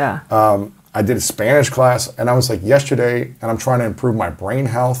 Yeah. I did a Spanish class, and I was like yesterday, and I'm trying to improve my brain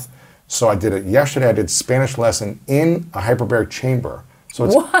health. So I did it yesterday. I did Spanish lesson in a hyperbaric chamber. So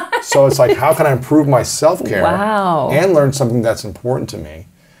it's like, how can I improve my self-care and learn something that's important to me?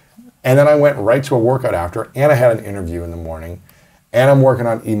 And then I went right to a workout after, and I had an interview in the morning, and I'm working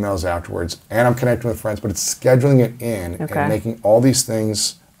on emails afterwards, and I'm connecting with friends, but it's scheduling it in and making all these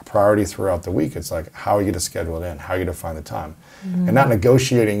things a priority throughout the week. It's like, how are you going to schedule it in? How are you going to find the time? And not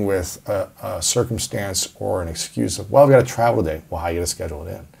negotiating with a circumstance or an excuse of, well, I've got to travel today. Well, how are you going to schedule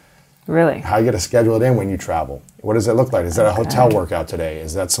it in? Really? How are you going to schedule it in when you travel? What does it look like? Is that a hotel workout today?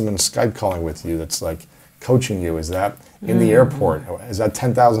 Is that someone Skype calling with you that's like coaching you? Is that in the airport? Is that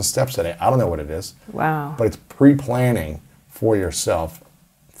 10,000 steps a day? I don't know what it is. Wow. But it's pre-planning for yourself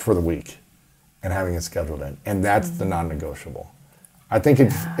for the week and having it scheduled in. And that's the non-negotiable. I think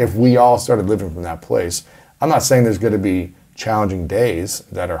if we all started living from that place, I'm not saying there's going to be challenging days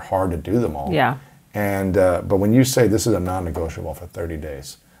that are hard to do them all. Yeah. And but when you say this is a non-negotiable for 30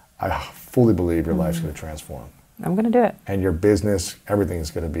 days, I fully believe your life's going to transform. I'm going to do it. And your business, everything is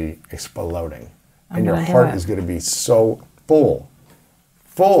going to be exploding. And your heart is going to be so full,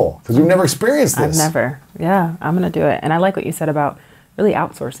 because you've never experienced this. I've never. Yeah, I'm going to do it. And I like what you said about really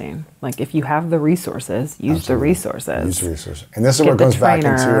outsourcing. Like if you have the resources, use the resources. Use the resources. And this is what goes back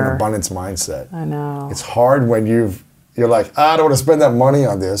into an abundance mindset. I know. It's hard when you're like, I don't want to spend that money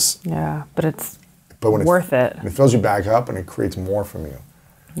on this. Yeah, but it's when worth it. It fills you back up and it creates more from you.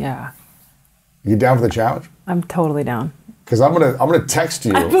 Yeah. You down for the challenge? I'm totally down. Because I'm gonna text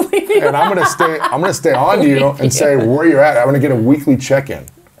you, I believe you. and I'm gonna stay on you and say where you're at. I'm gonna get a weekly check-in.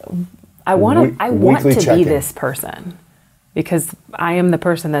 I want to Weekly be check-in. this person, because I am the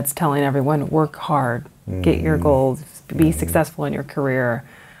person that's telling everyone, work hard, get your goals, be successful in your career,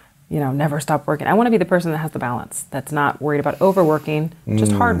 never stop working. I want to be the person that has the balance, that's not worried about overworking,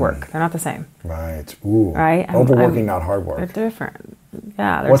 just hard work. They're not the same. Right. Ooh. Right? Overworking, not hard work. They're different.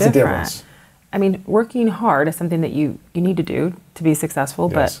 Yeah, they're What's different. the difference? I mean, working hard is something that you need to do to be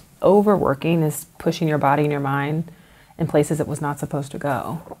successful, Yes. but overworking is pushing your body and your mind in places it was not supposed to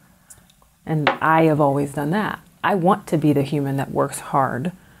go. And I have always done that. I want to be the human that works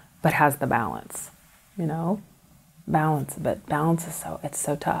hard, but has the balance, balance. But balance is it's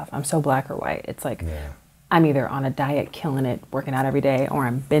so tough. I'm so black or white. It's like, I'm either on a diet, killing it, working out every day, or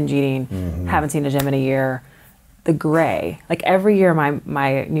I'm binge eating, haven't seen a gym in a year. The gray, like every year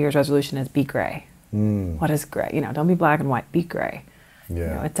my New Year's resolution is be gray. What is gray? Don't be black and white, be gray.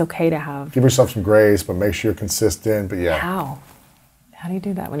 Yeah. It's okay to have. Give yourself some grace, but make sure you're consistent. But yeah. How do you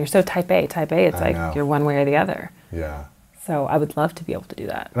do that? When you're so type A, it's like know. you're one way or the other. Yeah. So I would love to be able to do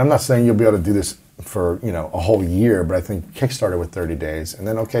that. And I'm not saying you'll be able to do this for, a whole year, but I think kickstarted with 30 days. And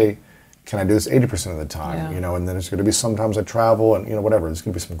then, okay, can I do this 80% of the time? Yeah. And then there's going to be sometimes I travel and, whatever. There's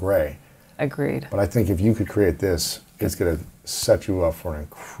going to be some gray. Agreed. But I think if you could create this, it's going to set you up for an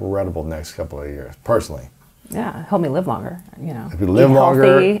incredible next couple of years, personally. Yeah, help me live longer, If you live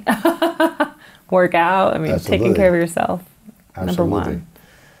longer. Eat healthy, work out. I mean, Absolutely. taking care of yourself. Number Absolutely. one.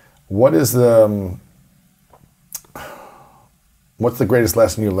 What is what's the greatest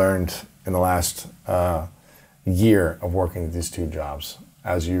lesson you learned in the last year of working these two jobs?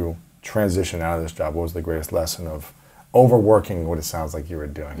 As you transition out of this job, what was the greatest lesson of overworking what it sounds like you were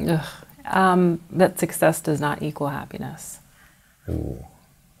doing? That success does not equal happiness. Ooh.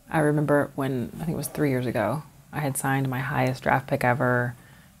 I remember when, I think it was 3 years ago, I had signed my highest draft pick ever.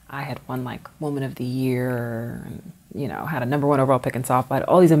 I had won Woman of the Year, and, had a #1 overall pick in softball. I had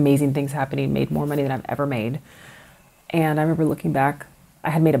all these amazing things happening, made more money than I've ever made. And I remember looking back, I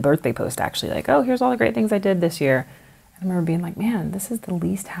had made a birthday post actually, oh, here's all the great things I did this year. I remember being like, man, this is the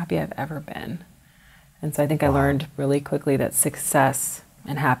least happy I've ever been. And so I think I learned really quickly that success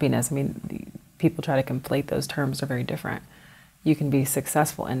and happiness, people try to conflate those terms, they're very different. You can be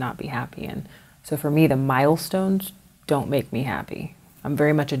successful and not be happy. And so for me, the milestones don't make me happy. I'm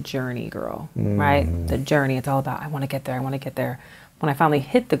very much a journey girl, right? The journey, it's all about, I want to get there, I want to get there. When I finally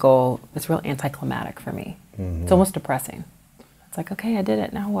hit the goal, it's real anticlimactic for me. It's almost depressing. It's like, okay, I did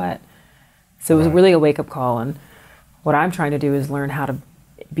it, now what? So it was really a wake-up call. And what I'm trying to do is learn how to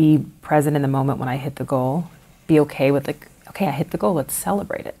be present in the moment when I hit the goal, be okay with okay, I hit the goal, let's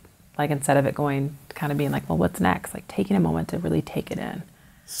celebrate it. Instead of it going, kind of being well, what's next? Taking a moment to really take it in.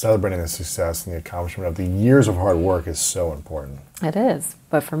 Celebrating the success and the accomplishment of the years of hard work is so important. It is.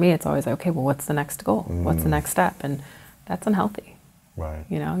 But for me, it's always, okay, well, what's the next goal? What's the next step? And that's unhealthy. Right.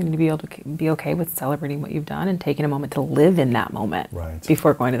 You need to be able to be okay with celebrating what you've done and taking a moment to live in that moment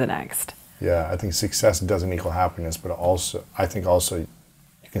before going to the next. Yeah, I think success doesn't equal happiness, but I think you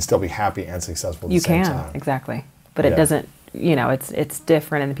can still be happy and successful at the same time. You can, exactly. But it doesn't, it's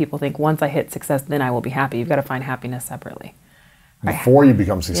different, and people think once I hit success, then I will be happy. You've got to find happiness separately. Before you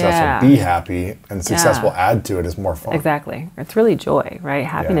become successful, be happy, and success will add to it as more fun. Exactly. It's really joy, right?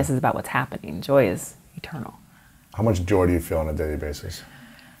 Happiness is about what's happening. Joy is eternal. How much joy do you feel on a daily basis?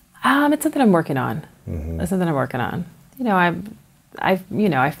 It's something I'm working on. It's something I'm working on. I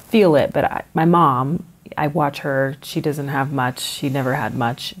feel it, but my mom, I watch her. She doesn't have much. She never had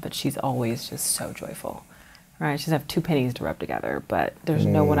much, but she's always just so joyful, right? She doesn't have 2 pennies to rub together, but there's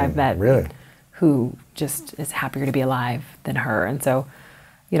no one I've met who just is happier to be alive than her. And so,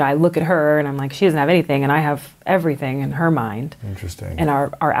 I look at her and I'm like, she doesn't have anything, and I have everything in her mind. Interesting. And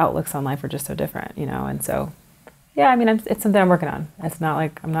our outlooks on life are just so different, and so. Yeah, it's something I'm working on. It's not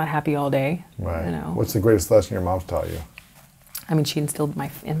like I'm not happy all day. Right. What's the greatest lesson your mom's taught you? She instilled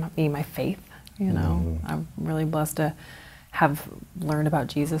in me my faith. I'm really blessed to have learned about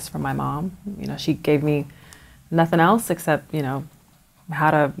Jesus from my mom. She gave me nothing else except,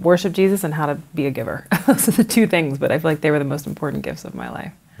 how to worship Jesus and how to be a giver. Those are the 2 things, but I feel like they were the most important gifts of my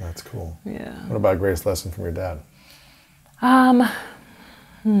life. That's cool. Yeah. What about greatest lesson from your dad?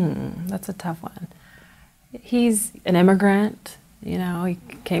 That's a tough one. He's an immigrant, he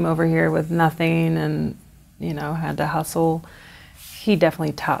came over here with nothing and, had to hustle. He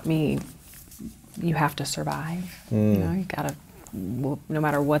definitely taught me you have to survive. You gotta, no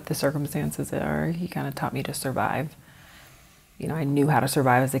matter what the circumstances are, he kind of taught me to survive. I knew how to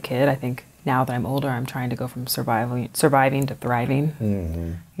survive as a kid. I think now that I'm older, I'm trying to go from surviving to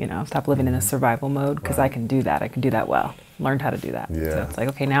thriving. You know, stop living in a survival mode, because I can do that. I can do that well. Learned how to do that. Yeah. So it's like,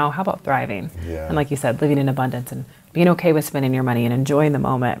 okay, now how about thriving? Yeah. And like you said, living in abundance and being okay with spending your money and enjoying the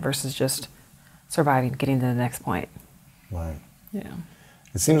moment versus just surviving, getting to the next point. Right. Yeah.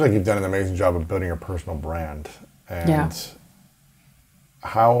 It seems like you've done an amazing job of building your personal brand. And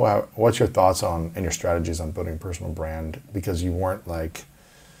what's your thoughts on and your strategies on building a personal brand? Because you weren't like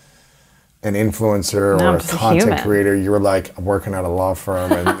an influencer or a content creator. You were like working at a law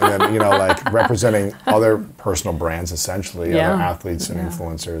firm and then, you know, like representing other personal brands, essentially, other athletes and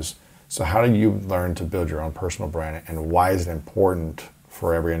influencers. So how do you learn to build your own personal brand, and why is it important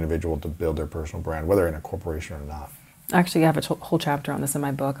for every individual to build their personal brand, whether in a corporation or not? Actually, I have a whole chapter on this in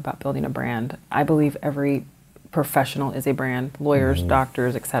my book about building a brand. I believe every professional is a brand, lawyers,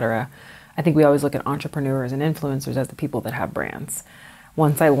 doctors, etc. I think we always look at entrepreneurs and influencers as the people that have brands.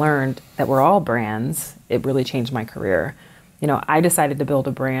 Once I learned that we're all brands, it really changed my career. You know, I decided to build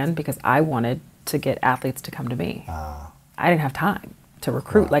a brand because I wanted to get athletes to come to me. I didn't have time to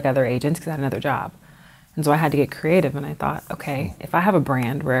recruit like other agents because I had another job. And so I had to get creative, and I thought, okay, if I have a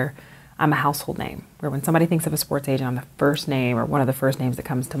brand where I'm a household name, where when somebody thinks of a sports agent, I'm the first name or one of the first names that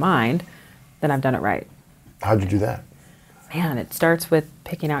comes to mind, then I've done it right. How'd you do that? Man, it starts with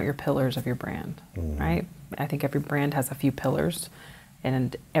picking out your pillars of your brand, right? I think every brand has a few pillars,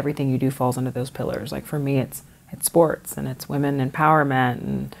 and everything you do falls under those pillars. Like for me, it's sports, and it's women empowerment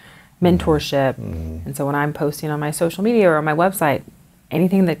and mentorship. And so when I'm posting on my social media or on my website,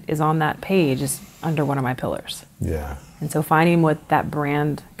 anything that is on that page is under one of my pillars. Yeah. And so finding what that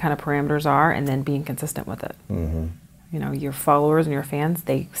brand kind of parameters are and then being consistent with it. You know, your followers and your fans,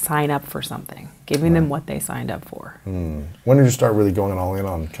 they sign up for something, giving them what they signed up for. When did you start really going all in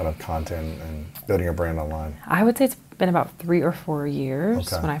on kind of content and building a brand online? I would say it's been about 3 or 4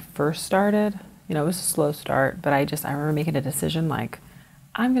 years when I first started. You know, it was a slow start, but I remember making a decision like,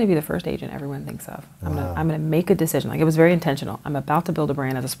 I'm going to be the first agent everyone thinks of. I'm going to make a decision. Like, it was very intentional. I'm about to build a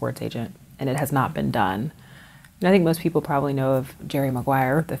brand as a sports agent, and it has not been done. And I think most people probably know of Jerry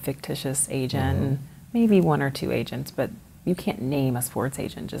Maguire, the fictitious agent, and maybe 1 or 2 agents, but you can't name a sports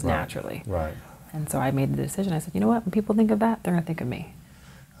agent just naturally. Right. And so I made the decision. I said, you know what? When people think of that, they're going to think of me.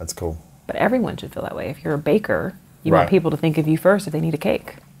 That's cool. But everyone should feel that way. If you're a baker, you want people to think of you first if they need a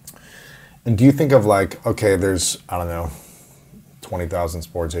cake. And do you think of like, okay, there's, I don't know, 20,000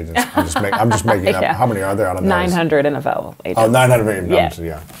 sports agents. I'm just making up. How many are there? I don't know. 900 NFL agents. Oh, 900.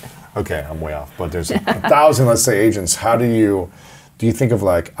 Yeah. Okay, I'm way off. But there's 1,000, let's say, agents. How do you think of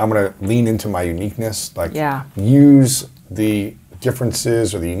like, I'm going to lean into my uniqueness, like use the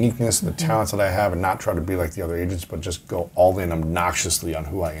differences or the uniqueness, the talents that I have, and not try to be like the other agents, but just go all in obnoxiously on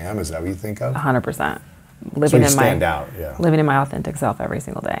who I am? Is that what you think of? 100%. So you stand out, living in my authentic self every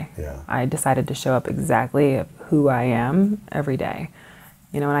single day. Yeah. I decided to show up exactly who I am every day.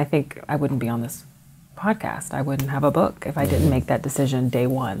 You know, and I think I wouldn't be on this podcast. I wouldn't have a book if I didn't make that decision day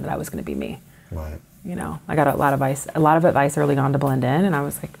one that I was going to be me. Right. You know, I got a lot of advice early on to blend in, and I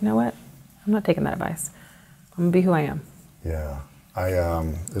was like, you know what? I'm not taking that advice. I'm going to be who I am. Yeah.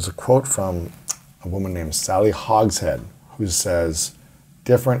 There's a quote from a woman named Sally Hogshead who says,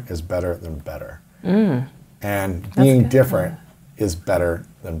 different is better than better. And being different is better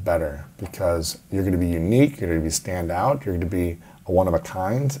than better, because you're going to be unique, you're going to be stand out, you're going to be a one of a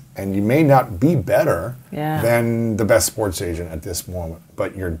kind, and you may not be better than the best sports agent at this moment,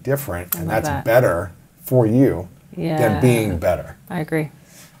 but you're different, and that's better for you than being better. I agree.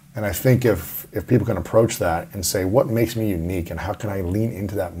 And I think if people can approach that and say, what makes me unique and how can I lean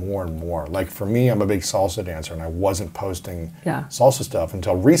into that more and more? Like for me, I'm a big salsa dancer, and I wasn't posting salsa stuff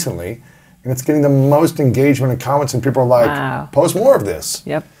until recently. And it's getting the most engagement and comments, and people are like, post more of this.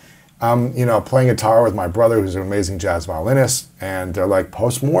 Yep. You know, playing guitar with my brother, who's an amazing jazz violinist, and they're like,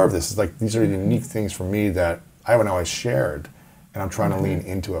 post more of this. It's like, these are unique things for me that I haven't always shared, and I'm trying to lean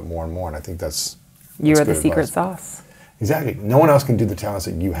into it more and more, and I think that's you are the secret sauce. Exactly. No one else can do the talents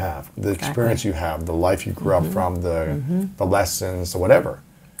that you have, the experience you have, the life you grew up from, the lessons, the whatever.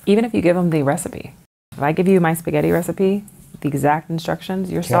 Even if you give them the recipe. If I give you my spaghetti recipe, the exact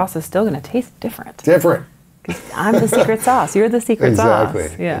instructions, your sauce is still going to taste different. Different. I'm the secret sauce. You're the secret sauce.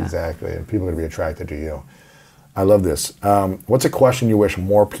 Exactly. And people are going to be attracted to you. I love this. What's a question you wish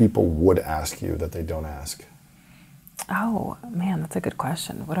more people would ask you that they don't ask? Oh, man, that's a good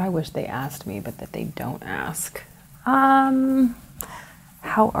question. What do I wish they asked me but that they don't ask? How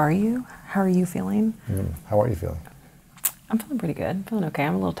are you? How are you feeling? How are you feeling? I'm feeling pretty good. I'm feeling okay.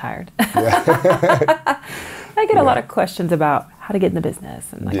 I'm a little tired. I get a lot of questions about how to get in the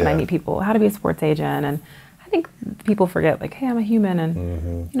business, and like when I meet people, how to be a sports agent, and I think people forget, like, hey, I'm a human,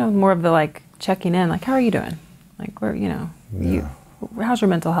 and you know, more of the like checking in, like, how are you doing? Like, where, you know, how's your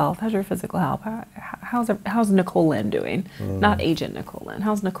mental health? How's your physical health? How's Nicole Lynn doing? Not Agent Nicole Lynn.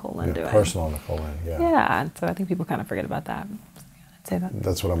 How's Nicole Lynn doing? Personal Nicole Lynn. Yeah. Yeah. So I think people kind of forget about that. I'd say that.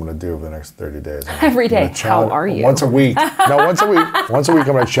 That's what I'm going to do over the next 30 days. Every day. How are you? Once a week. No, once a week. Once a week,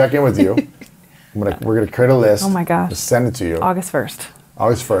 I'm going to check in with you. We're going to create a list. Oh my gosh. We'll send it to you. August 1st.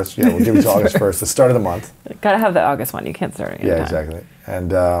 August 1st. Yeah, we'll give it to August 1st, the start of the month. Gotta have the August one. You can't start it anytime. Yeah, exactly.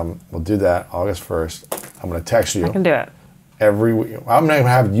 And we'll do that August 1st. I'm going to text you. I can do it. Every week. I'm not going to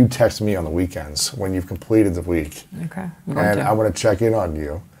have you text me on the weekends when you've completed the week. Okay. I'm going to check in on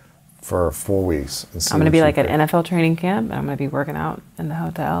you for 4 weeks. And see I'm going to be like at NFL training camp, and I'm going to be working out in the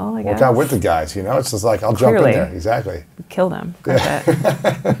hotel, I guess. Work out with the guys, you know? It's just like, I'll jump in there. Exactly. Kill them.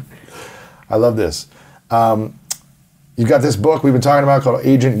 Yeah. I love this. You've got this book we've been talking about called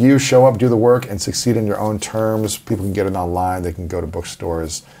Agent You. Show up, do the work, and succeed in your own terms. People can get it online. They can go to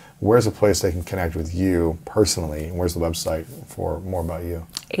bookstores. Where's a place they can connect with you personally? And where's the website for more about you?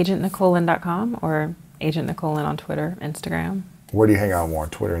 AgentNicoleLynn.com or Agent Nicole Lynn on Twitter, Instagram. Where do you hang out more,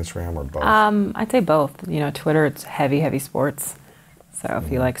 Twitter, Instagram, or both? I'd say both. You know, Twitter, it's heavy sports. So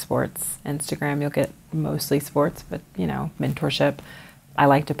if you like sports, Instagram, you'll get mostly sports, but, you know, mentorship. I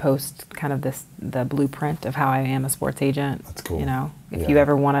like to post kind of the blueprint of how I am a sports agent. That's cool. You know, if you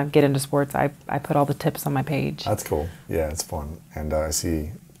ever want to get into sports, I put all the tips on my page. That's cool. Yeah, it's fun. And I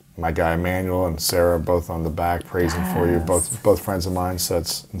see my guy Emmanuel and Sarah both on the back praising for you, both friends of mine, so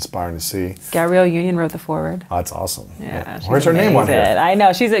it's inspiring to see. Gabrielle Union wrote the forward. Oh, that's awesome. Yeah. Where's her name on here? I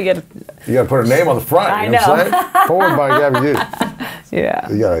know. You got to put her name on the front. I know. What I'm saying? Forward by Gabby Union. Yeah.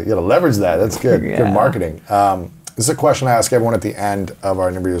 You got to leverage that. That's good. Yeah. Good marketing. This is a question I ask everyone at the end of our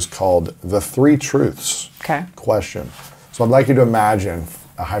interviews called the 3 truths question. So I'd like you to imagine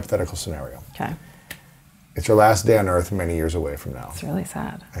a hypothetical scenario. Okay. It's your last day on Earth many years away from now. It's really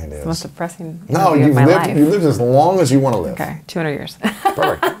sad. It is. It's the most depressing No, of my life. You lived as long as you want to live. Okay, 200 years.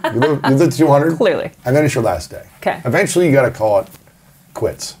 Perfect. You lived 200? Clearly. And then it's your last day. Okay. Eventually you got to call it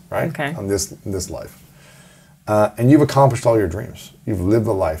quits, right? Okay. On this life. And you've accomplished all your dreams. You've lived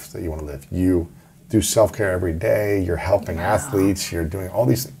the life that you want to live. You do self-care every day. You're helping athletes. You're doing all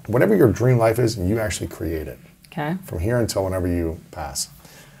these, whatever your dream life is, you actually create it. Okay. From here until whenever you pass.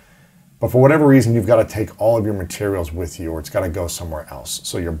 But for whatever reason, you've got to take all of your materials with you, or it's got to go somewhere else.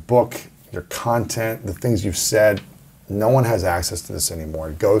 So your book, your content, the things you've said, no one has access to this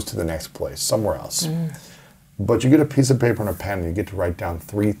anymore. It goes to the next place, somewhere else. But you get a piece of paper and a pen, and you get to write down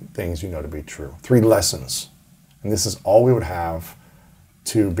 3 things you know to be true, 3 lessons. And this is all we would have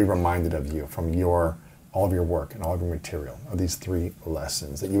to be reminded of you from all of your work and all of your material, of these 3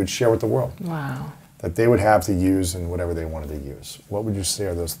 lessons that you would share with the world. Wow. That they would have to use in whatever they wanted to use. What would you say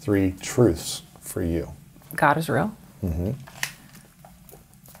are those 3 truths for you? God is real. Mm-hmm.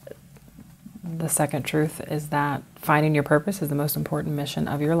 The second truth is that finding your purpose is the most important mission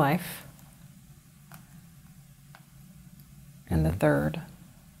of your life. And the third,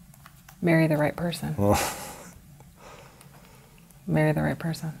 marry the right person. Marry the right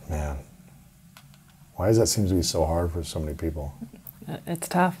person. Man, why does that seem to be so hard for so many people? It's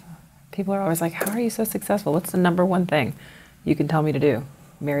tough. People are always like, how are you so successful? What's the number one thing you can tell me to do?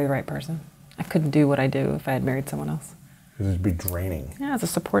 Marry the right person. I couldn't do what I do if I had married someone else. It would be draining. Yeah, it's a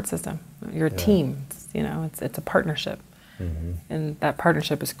support system. You're a team. It's a partnership. And that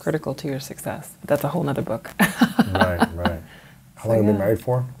partnership is critical to your success. But that's a whole nother book. Right. How long have you been married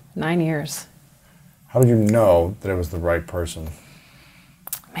for? 9 years. How did you know that it was the right person?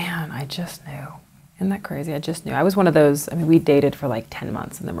 Man, I just knew. Isn't that crazy? I just knew. I was one of those, we dated for like 10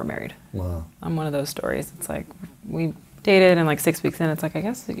 months and then we're married. Wow. I'm one of those stories. It's like, we dated and like 6 weeks in, it's like, I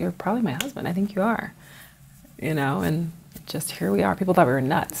guess you're probably my husband. I think you are. And just here we are. People thought we were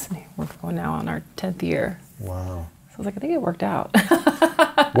nuts. We're going now on our 10th year. Wow. So I was like, I think it worked out.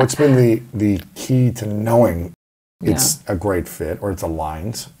 What's been the key to knowing it's a great fit or it's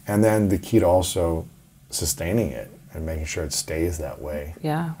aligned, and then the key to also sustaining it and making sure it stays that way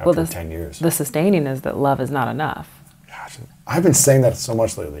after 10 years? The sustaining is that love is not enough. Gosh, I've been saying that so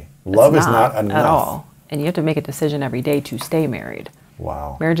much lately. Love is not enough. At all. And you have to make a decision every day to stay married.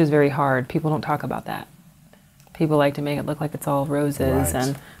 Wow. Marriage is very hard. People don't talk about that. People like to make it look like it's all roses,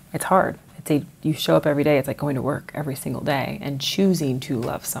 and it's hard. You show up every day. It's like going to work every single day and choosing to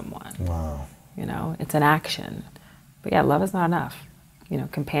love someone. Wow. It's an action. But yeah, love is not enough.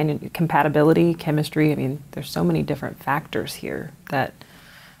 Compatibility, chemistry. There's so many different factors here that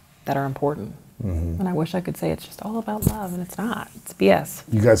are important. And I wish I could say it's just all about love, and it's not. It's BS.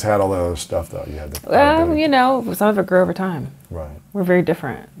 You guys had all that other stuff, though. You had some of it grew over time. Right. We're very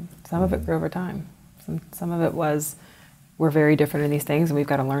different. Some of it grew over time. Some of it was we're very different in these things, and we've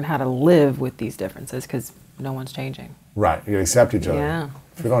got to learn how to live with these differences because no one's changing. Right. You accept each other. Yeah.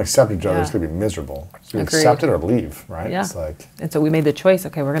 If we don't accept each other, Yeah. it's going to be miserable. So you Agreed. accept it or leave, right? Yeah. It's like, And so we made the choice,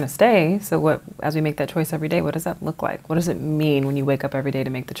 okay, we're going to stay. So what, as we make that choice every day, what does that look like? What does it mean when you wake up every day to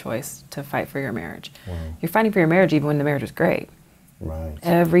make the choice to fight for your marriage? Wow. You're fighting for your marriage even when the marriage is great. right.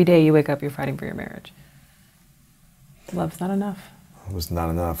 Every day you wake up, you're fighting for your marriage. Love's not enough. It was not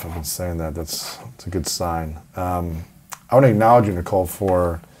enough. I've been saying that. That's a good sign. I want to acknowledge you, Nicole,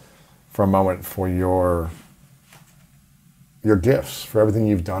 for a moment for your gifts, for everything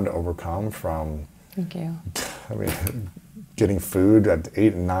you've done to overcome from, Thank you. I mean, getting food at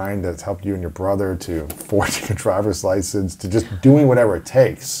 8 and 9 that's helped you and your brother, to forging a driver's license, to just doing whatever it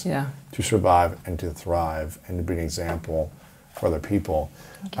takes Yeah. to survive and to thrive and to be an example for other people.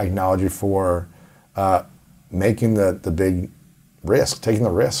 I acknowledge you for making the big risk, taking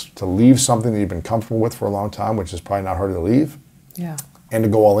the risk to leave something that you've been comfortable with for a long time, which is probably not hard to leave, Yeah. and to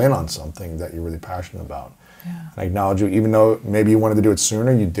go all in on something that you're really passionate about. Yeah. And I acknowledge you, even though maybe you wanted to do it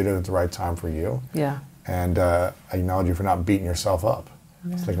sooner, you did it at the right time for you. Yeah. And I acknowledge you for not beating yourself up.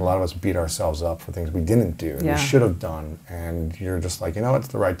 I think a lot of us beat ourselves up for things we didn't do, Yeah. we should have done, and you're just like, you know, it's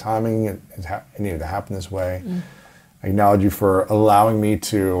the right timing, it needed to happen this way. I acknowledge you for allowing me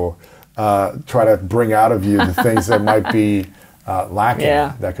to try to bring out of you the things that might be lacking,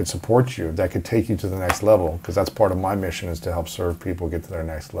 Yeah. that could support you, that could take you to the next level, because that's part of my mission, is to help serve people get to their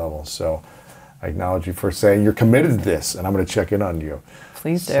next level. So I acknowledge you for saying you're committed to this, and I'm going to check in on you.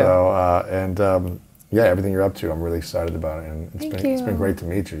 Please do. So, yeah, everything you're up to, I'm really excited about it, and it's been you. great to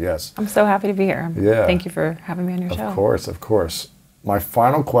meet you, yes. I'm so happy to be here. Yeah. Thank you for having me on your show. Of course, of course. My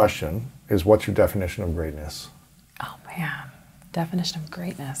final question is, what's your definition of greatness? Oh, man. Definition of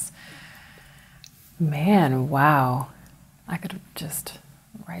greatness. Man, wow. I could just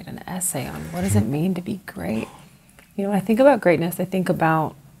write an essay on what does it mean to be great. You know, when I think about greatness, I think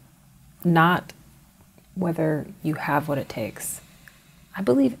about not whether you have what it takes. I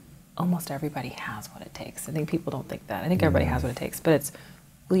believe almost everybody has what it takes. I think people don't think that. I think everybody has what it takes, but it's,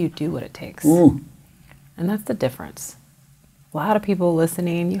 will you do what it takes? Ooh. And that's the difference. A lot of people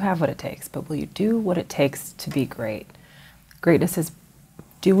listening, you have what it takes, but will you do what it takes to be great? Greatness is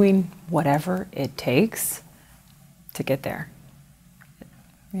doing whatever it takes to get there.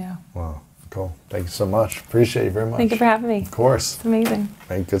 Yeah. Wow, cool. Thank you so much. Appreciate you very much. Thank you for having me. Of course. It's amazing.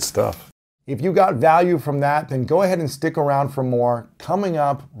 Thank good stuff. If you got value from that, then go ahead and stick around for more coming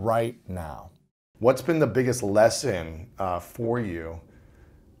up right now. What's been the biggest lesson for you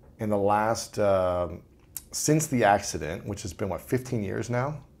in the last, since the accident, which has been, what, 15 years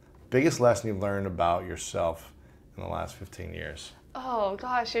now? Biggest lesson you've learned about yourself in the last 15 years? Oh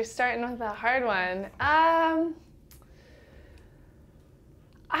gosh, you're starting with a hard one.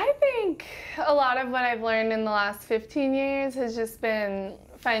 I think a lot of what I've learned in the last 15 years has just been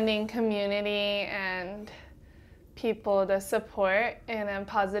finding community and people to support in a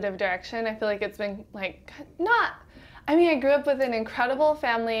positive direction. I feel like it's been like I grew up with an incredible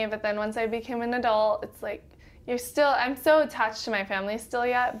family, but then once I became an adult, it's like I'm so attached to my family still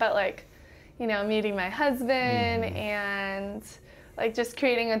yet, but like, you know, meeting my husband and like just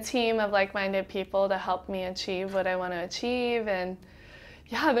creating a team of like-minded people to help me achieve what I want to achieve. And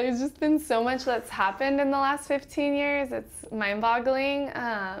yeah, there's just been so much that's happened in the last 15 years. It's mind-boggling,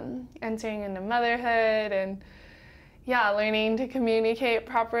 entering into motherhood and yeah, learning to communicate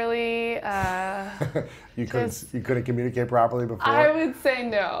properly. You couldn't communicate properly before? I would say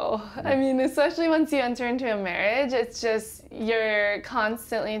no. I mean, especially once you enter into a marriage, it's just you're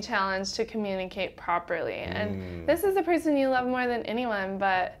constantly challenged to communicate properly. And this is the person you love more than anyone,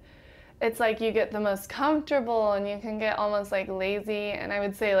 but it's like you get the most comfortable and you can get almost like lazy. And I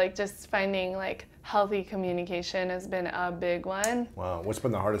would say like just finding like healthy communication has been a big one. Wow. What's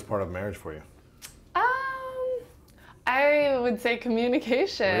been the hardest part of marriage for you? I would say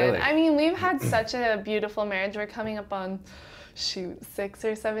communication. Really? I mean, we've had such a beautiful marriage. We're coming up on, 6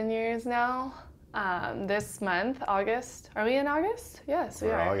 or 7 years now. This month, August. Are we in August? Yes, we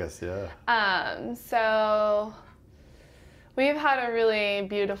are. August, yeah. So we've had a really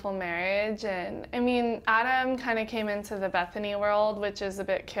beautiful marriage, and I mean, Adam kind of came into the Bethany world, which is a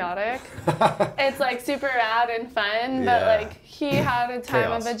bit chaotic. It's like super rad and fun, but like he had a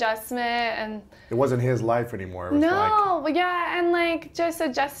time of adjustment, and it wasn't his life anymore. It was and like just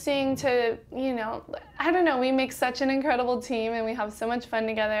adjusting to, you know, I don't know, we make such an incredible team and we have so much fun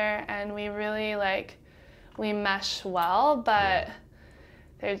together and we really we mesh well, but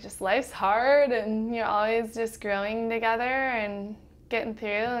there's just, life's hard and you're always just growing together and getting through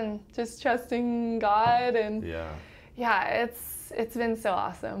and just trusting God and yeah, it's been so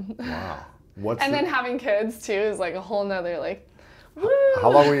awesome. Wow. And then having kids too is like a whole nother like, woo! How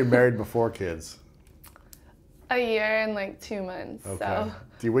long were you married before kids? A year and like 2 months. Okay. So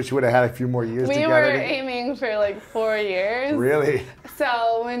Do you wish you would have had a few more years we together? were aiming for like 4 years. Really?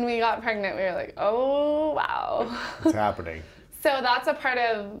 So when we got pregnant, we were like, oh wow. It's happening. So that's a part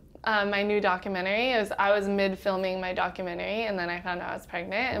of my new documentary. I was mid-filming my documentary, and then I found out I was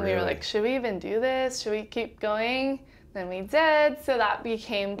pregnant, and we were like, should we even do this? Should we keep going? Then we did, so that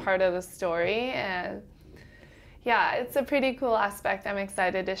became part of the story, and yeah, it's a pretty cool aspect I'm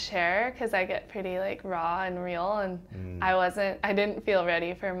excited to share because I get pretty like raw and real, and I didn't feel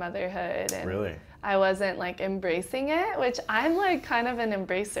ready for motherhood, and I wasn't like embracing it, which I'm like kind of an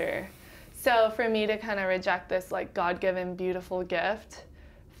embracer. So for me to kind of reject this like God-given beautiful gift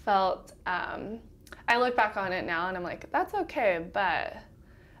felt, I look back on it now and I'm like, that's okay, but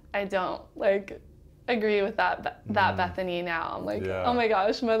I don't like agree with that Bethany now. I'm like, oh my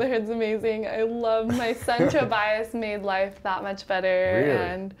gosh, motherhood's amazing. I love my son Tobias made life that much better.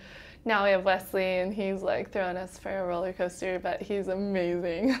 And now we have Wesley, and he's like throwing us for a roller coaster, but he's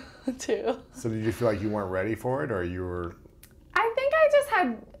amazing too. So did you feel like you weren't ready for it, or you were? I think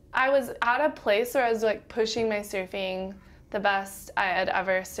I was at a place where I was like pushing my surfing the best I had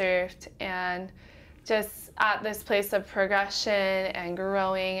ever surfed, and just at this place of progression and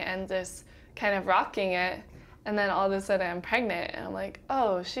growing and just kind of rocking it. And then all of a sudden I'm pregnant, and I'm like,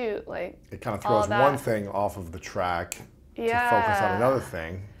 oh shoot, like it kind of throws one thing off of the track to focus on another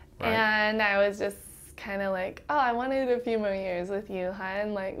thing. Right? And I was just kind of like, oh, I wanted a few more years with you,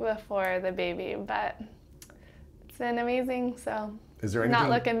 hon, like before the baby, but it's been amazing, so. Is there anything, not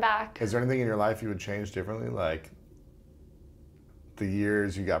looking back. Is there anything in your life you would change differently? Like the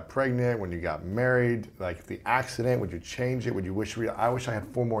years you got pregnant, when you got married, like the accident, would you change it? Would you wish, I wish I had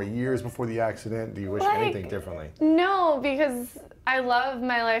 4 more years before the accident? Do you wish anything differently? No, because I love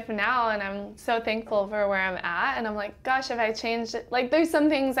my life now, and I'm so thankful for where I'm at. And I'm like, gosh, if I changed it, like there's some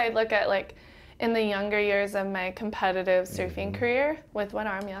things I'd look at like in the younger years of my competitive surfing career with one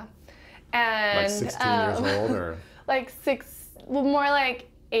arm, And like 16 years old, or? Like more like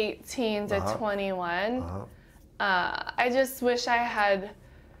 18 to 21. I just wish I had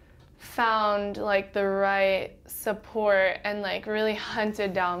found like the right support and like really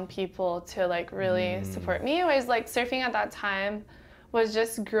hunted down people to like really support me. It was like surfing at that time was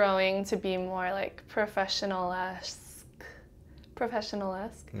just growing to be more like professional-esque.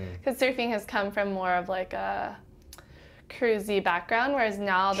 Because surfing has come from more of like a cruisy background, whereas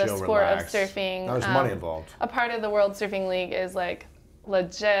now the sport of surfing, now there's money involved. A part of the World Surfing League is like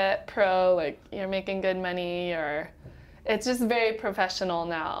legit pro, like you're making good money, or it's just very professional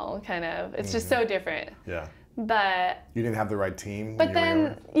now, kind of. It's just so different. Yeah. But you didn't have the right team. But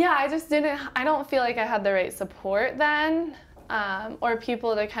then, I just didn't. I don't feel like I had the right support then, or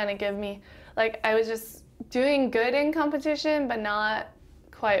people to kind of give me. Like I was just doing good in competition, but not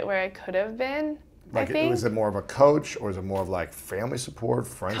quite where I could have been. Like, was it more of a coach, or is it more of like family support,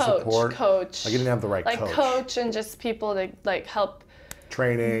 friend support? Coach. Like you didn't have the right coach. Like coach and just people to like help.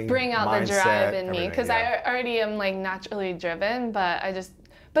 Training, bring out mindset, the drive in me, because I already am like naturally driven, but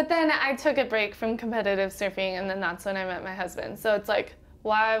then I took a break from competitive surfing, and then that's when I met my husband. So it's like,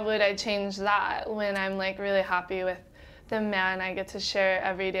 why would I change that when I'm like really happy with the man I get to share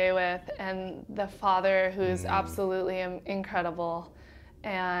every day with, and the father who's absolutely incredible,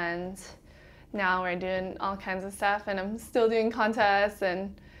 and now we're doing all kinds of stuff, and I'm still doing contests,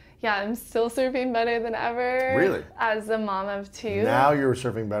 and I'm still surfing better than ever. Really? As a mom of 2. Now you're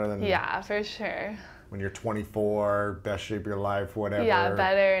surfing better than... Yeah, for sure. When you're 24, best shape of your life, whatever. Yeah,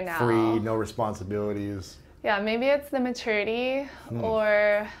 better now. Free, no responsibilities. Yeah, maybe it's the maturity,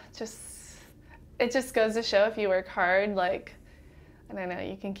 or it just goes to show if you work hard, like, I don't know,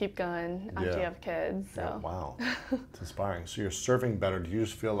 you can keep going after you have kids, so. Yeah, wow, it's inspiring. So you're surfing better. Do you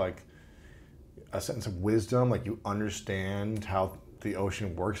just feel like a sense of wisdom, like you understand how the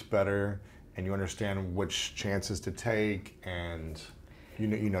ocean works better, and you understand which chances to take, and you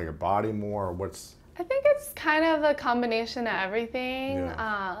know your body more, or what's? I think it's kind of a combination of everything,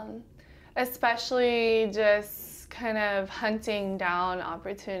 especially just kind of hunting down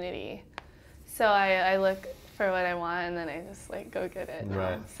opportunity. So I look for what I want, and then I just like go get it.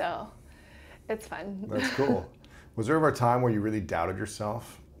 Right. So it's fun. That's cool. Was there ever a time where you really doubted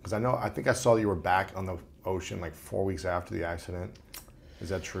yourself? Because I think I saw you were back on the ocean like 4 weeks after the accident. Is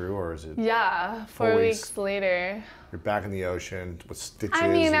that true, or is it? Yeah, 4 weeks later. You're back in the ocean with stitches. I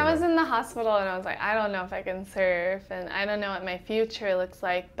mean, I was in the hospital, and I was like, I don't know if I can surf, and I don't know what my future looks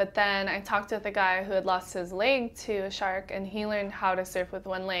like. But then I talked with a guy who had lost his leg to a shark, and he learned how to surf with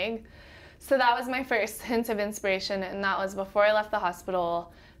one leg. So that was my first hint of inspiration, and that was before I left the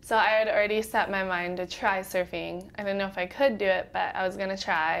hospital. So I had already set my mind to try surfing. I didn't know if I could do it, but I was gonna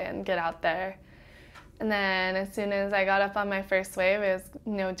try and get out there. And then as soon as I got up on my first wave, it was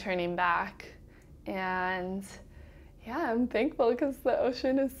no turning back. And yeah, I'm thankful because the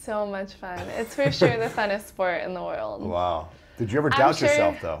ocean is so much fun. It's for sure the funnest sport in the world. Wow. Did you ever doubt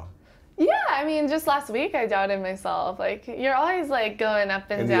yourself though? Yeah, I mean, just last week I doubted myself. Like, you're always like going up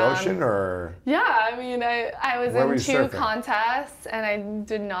and down. In the ocean or? Yeah, I mean, I was Where were in you 2 surfing? contests and I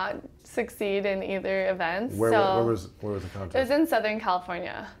did not succeed in either event. Where was the It was contest? in Southern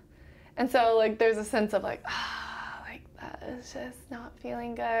California. And so like there's a sense of like, like that is just not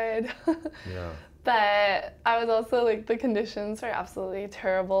feeling good. Yeah. But I was also like, the conditions were absolutely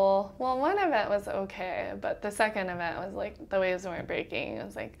terrible. Well, one event was okay, but the second event was like, the waves weren't breaking. It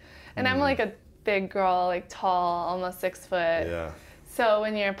was like, and I'm like a big girl, like tall, almost 6 foot. Yeah. So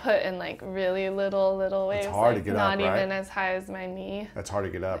when you're put in like really little waves, It's hard like to get not up, right? even as high as my knee. That's hard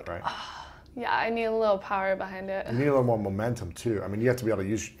to get up, right? Yeah, I need a little power behind it. You need a little more momentum too. I mean, you have to be able to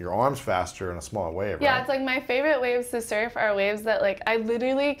use your arms faster in a smaller wave, Yeah, right? it's like my favorite waves to surf are waves that like I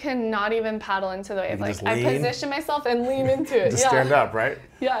literally cannot even paddle into the wave. can Like just I lean. position myself and lean into it. Just Yeah. stand up, right?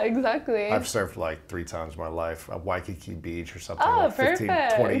 Yeah, exactly. I've surfed like 3 times in my life at Waikiki Beach or something Oh, like 15, 20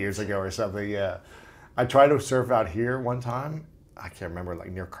 perfect. years ago or something, yeah. I tried to surf out here one time. I can't remember,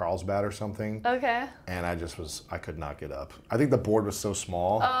 like near Carlsbad or something. Okay. And I could not get up. I think the board was so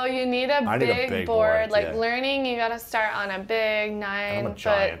small. Oh, you need a I need a big big board. board, Like yeah. learning, you gotta start on a big 9 I'm a foot.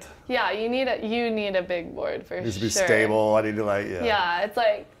 giant. Yeah, you need a big board for It needs to sure. be stable. I need to like, yeah. Yeah, it's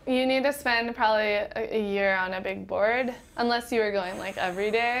like you need to spend probably a year on a big board, unless you were going like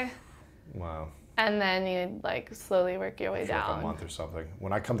every day, Wow. and then you like slowly work your way For like a down. month or something.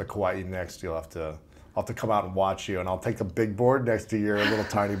 When I come to Kauai next, I'll have to come out and watch you, and I'll take the big board next to your little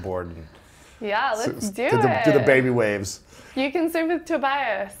tiny board. And Yeah, let's do do it. the baby waves. You can surf with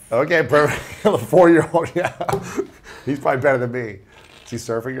Tobias. Okay, perfect. The 4-year-old, yeah. He's probably better than me. Is he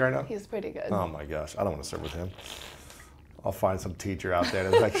surfing right now? He's pretty good. Oh my gosh, I don't want to surf with him. I'll find some teacher out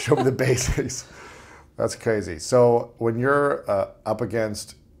there to like show me the basics. That's crazy. So when you're up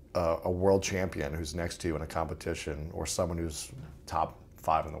against a world champion who's next to you in a competition, or someone who's top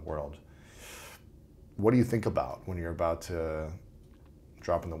 5 in the world, what do you think about when you're about to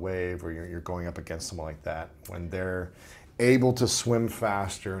drop in the wave, or you're going up against someone like that, when they're able to swim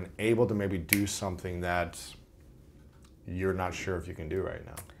faster and able to maybe do something that you're not sure if you can do right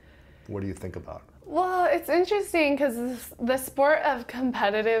now? What do you think about? Well, it's interesting because the sport of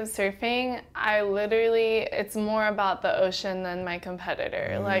competitive surfing, it's more about the ocean than my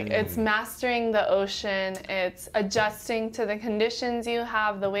competitor. Like, it's mastering the ocean, it's adjusting to the conditions you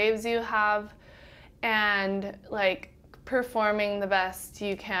have, the waves you have, and like performing the best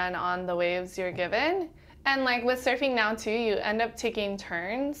you can on the waves you're given. And like with surfing now too, you end up taking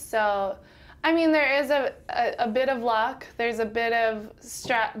turns. So, I mean, there is a bit of luck. There's a bit of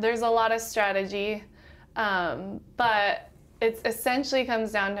there's a lot of strategy, but it essentially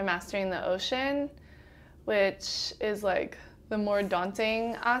comes down to mastering the ocean, which is like the more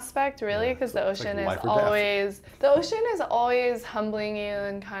daunting aspect, really, because the ocean is always humbling you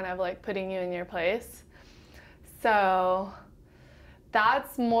and kind of like putting you in your place. So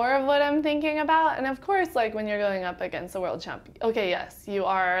that's more of what I'm thinking about. And of course, like when you're going up against a world champion, okay, yes, you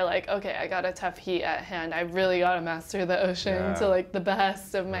are like, okay, I got a tough heat at hand. I really got to master the ocean to like the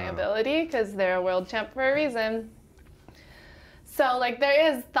best of my ability, because they're a world champ for a reason. So like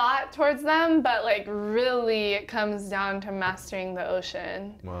there is thought towards them, but like really it comes down to mastering the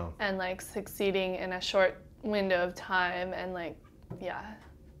ocean. Wow. And like succeeding in a short window of time and like, yeah,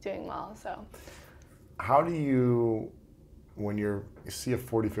 doing well, so. How do you, when you see a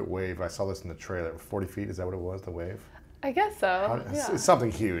 40-foot wave, I saw this in the trailer, 40 feet, is that what it was, the wave? I guess so, yeah. It's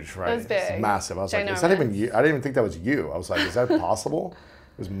something huge, right? It was big. It's massive. I was like, it's not Ginormous. even you. I didn't even think that was you. I was like, is that possible?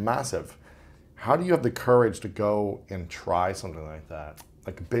 It was massive. How do you have the courage to go and try something like that?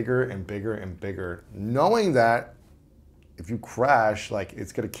 Like bigger and bigger and bigger, knowing that if you crash, like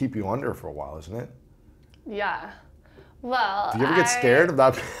it's gonna keep you under for a while, isn't it? Yeah. Well, Do you ever get scared of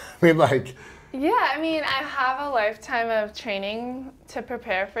that? I mean, like. Yeah, I mean, I have a lifetime of training to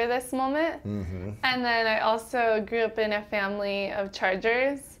prepare for this moment. Mm-hmm. And then I also grew up in a family of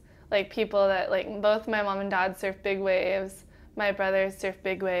chargers, like people that, like, both my mom and dad surf big waves. My brothers surf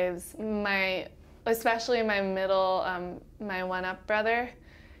big waves. Especially my middle, my one-up brother,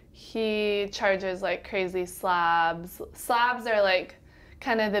 he charges like crazy slabs. Slabs are like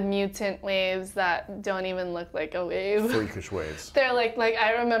kind of the mutant waves that don't even look like a wave. Freakish waves. They're like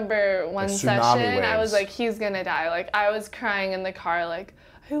I remember one Like session, tsunami I was waves. like, he's gonna die. Like I was crying in the car, like,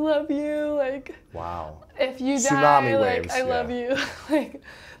 I I love you, like, wow. if you Tsunami die, waves, like, I love you, like,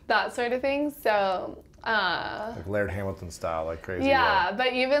 that sort of thing. So, like Laird Hamilton style, like crazy. yeah,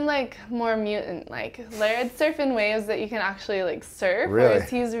 but even like more mutant, like Laird's surfing waves that you can actually like surf, Really? whereas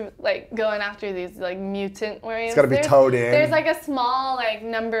he's like going after these like mutant waves. It's got to be towed in. There's like a small like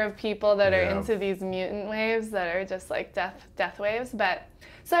number of people that are Yeah. into these mutant waves that are just like death waves. But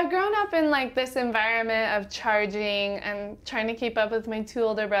so I've grown up in like this environment of charging and trying to keep up with my 2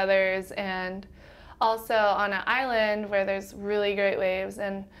 older brothers, and also on an island where there's really great waves,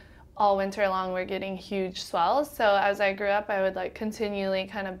 and all winter long we're getting huge swells. So as I grew up, I would like continually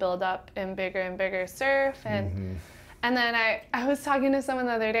kind of build up in bigger and bigger surf. And and then I was talking to someone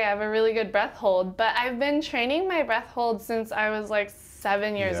the other day, I have a really good breath hold, but I've been training my breath hold since I was like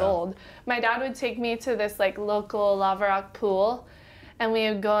 7 years old. My dad would take me to this like local lava rock pool, and we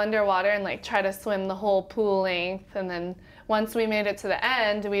would go underwater and like try to swim the whole pool length, and then once we made it to the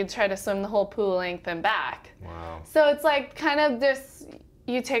end, we'd try to swim the whole pool length and back. Wow. So it's like kind of this,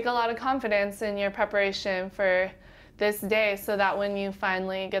 you take a lot of confidence in your preparation for this day, so that when you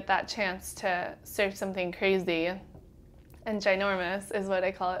finally get that chance to surf something crazy and ginormous is what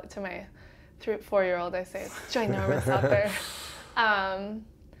I call it to my 4-year-old, I say it's ginormous out there,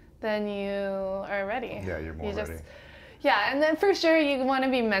 then you are ready. Yeah, you're more ready. Yeah, and then for sure you want to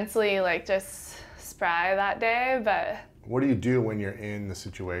be mentally like just spry that day, but... What do you do when you're in the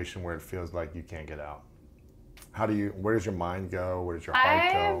situation where it feels like you can't get out? Where does your mind go? Where does your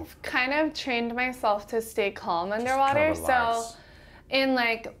heart go? I've kind of trained myself to stay calm underwater. Kind of relax. So in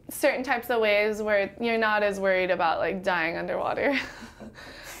like certain types of ways where you're not as worried about like dying underwater.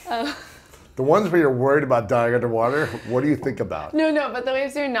 The ones where you're worried about dying underwater, what do you think about? No, but the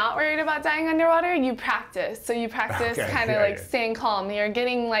waves you're not worried about dying underwater, you practice. So you practice kind of staying calm. You're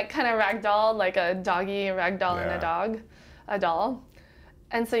getting like kind of ragdolled, like a doggy ragdolling a doll.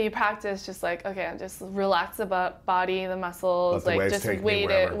 And so you practice just like, okay, just relax the body, the muscles, like just wait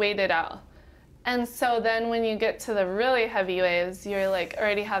it out. And so then when you get to the really heavy waves, you're like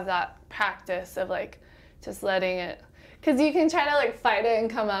already have that practice of like just letting it, because you can try to like fight it and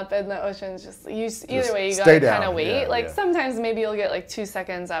come up, and the ocean's just either way you gotta kind of wait. Sometimes maybe you'll get like 2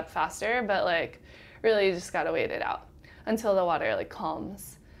 seconds up faster, but like really you just gotta wait it out until the water like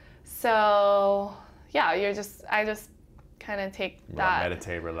calms. So yeah, I just kind of take that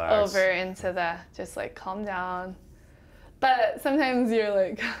meditate, relax. over into the just like calm down. But sometimes you're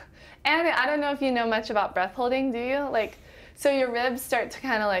like, and I don't know if you know much about breath holding, do you? Like, so your ribs start to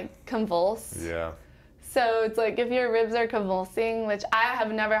kind of like convulse. Yeah. So it's like if your ribs are convulsing, which I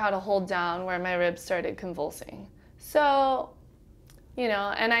have never had a hold down where my ribs started convulsing. So, you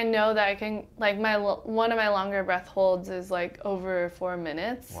know, and I know that I can, like one of my longer breath holds is like over 4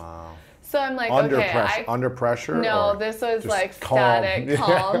 minutes. Wow. So I'm like, under pressure? No, this was like calm. static,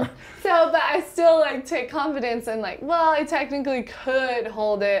 calm. So, but I still like take confidence in like, well, I technically could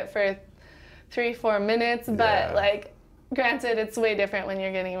hold it for 3-4 minutes, but like, granted, it's way different when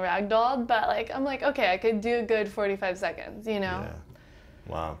you're getting ragdolled. But like, I'm like, okay, I could do a good 45 seconds, you know? Yeah.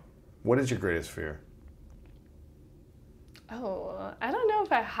 Wow. What is your greatest fear? Oh, I don't know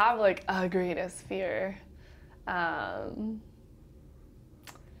if I have like a greatest fear.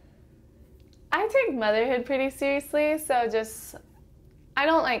 I take motherhood pretty seriously, so just, I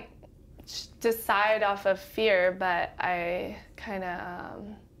don't like decide off of fear, but I kind of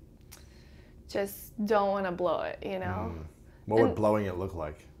just don't want to blow it, you know? What would blowing it look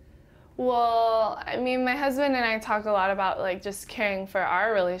like? Well, I mean, my husband and I talk a lot about like just caring for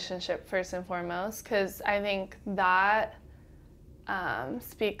our relationship first and foremost, because I think that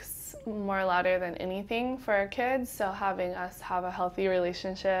speaks more louder than anything for our kids. So having us have a healthy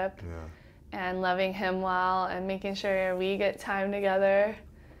relationship. Yeah. And loving him well and making sure we get time together,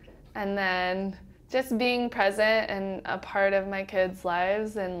 and then just being present and a part of my kids'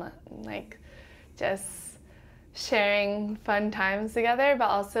 lives, and like just sharing fun times together, but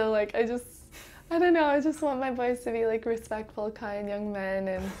also like I don't know, I just want my boys to be like respectful, kind young men,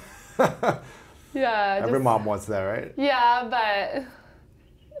 and yeah. Every mom wants that, right? Yeah, but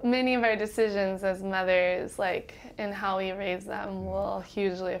many of our decisions as mothers, like in how we raise them, will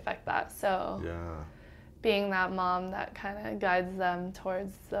hugely affect that. So being that mom that kind of guides them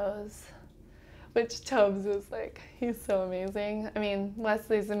towards those, which Tobes is like, he's so amazing. I mean,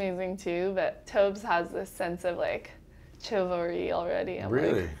 Wesley's amazing too, but Tobes has this sense of like chivalry already. I'm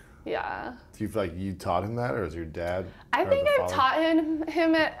really? Like, yeah. Do you feel like you taught him that, or is your dad? I think I've taught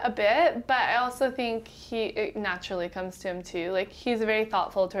him it a bit, but I also think it naturally comes to him too. Like, he's very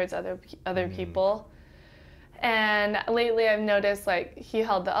thoughtful towards other people. And lately I've noticed like he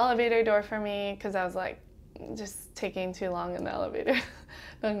held the elevator door for me because I was like just taking too long in the elevator. I'm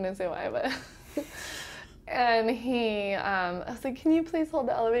not gonna say why, but. And I was like, can you please hold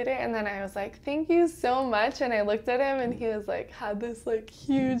the elevator? And then I was like, thank you so much. And I looked at him and he was like, had this like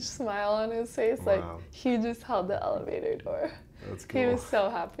huge smile on his face. Wow. Like he just held the elevator door. That's cool. He was so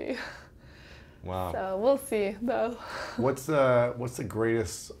happy. Wow. So we'll see though. What's the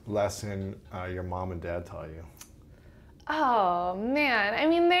greatest lesson your mom and dad taught you? Oh man, I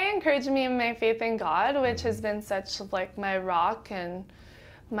mean, they encouraged me in my faith in God, which has been such like my rock and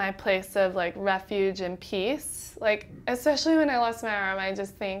my place of like refuge and peace. Like, especially when I lost my arm, I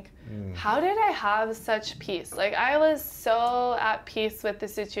just think, how did I have such peace? Like, I was so at peace with the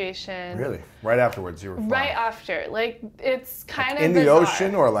situation. Really? Right afterwards, you were fine? Right after. Like, it's kind of in bizarre. the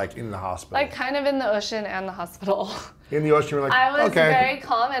ocean or like in the hospital? Like, kind of in the ocean and the hospital. In the ocean, you were like, I was okay. very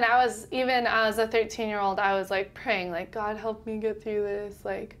calm, and I was, even as a 13-year-old, I was like praying, like, God help me get through this.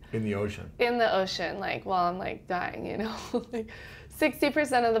 Like, in the ocean? In the ocean, like, while I'm like dying, you know? Like,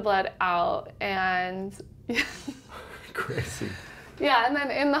 60% of the blood out, and Crazy. yeah, and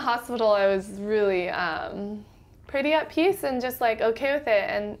then in the hospital I was really pretty at peace and just like okay with it.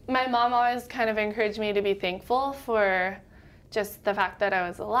 And my mom always kind of encouraged me to be thankful for just the fact that I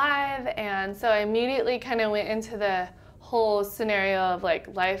was alive, and so I immediately kind of went into the whole scenario of like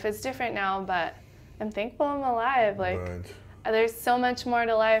life is different now, but I'm thankful I'm alive. Like there's so much more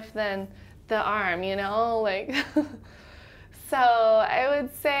to life than the arm, you know, like so I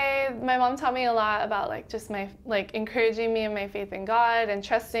would say my mom taught me a lot about like just my, like encouraging me in my faith in God and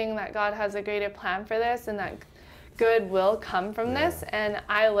trusting that God has a greater plan for this and that good will come from this. And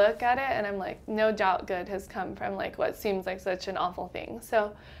I look at it and I'm like, no doubt good has come from like what seems like such an awful thing.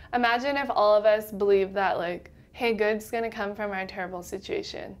 So imagine if all of us believed that like, hey, good's gonna come from our terrible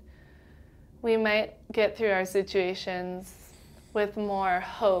situation. We might get through our situations with more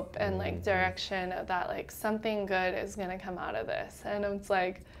hope and like direction of that like something good is gonna come out of this. And it's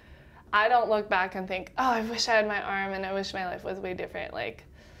like, I don't look back and think, oh, I wish I had my arm and I wish my life was way different. Like,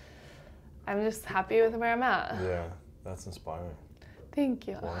 I'm just happy with where I'm at. Yeah, that's inspiring. Thank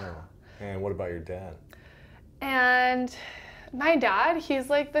you. Wow. And what about your dad? And my dad, he's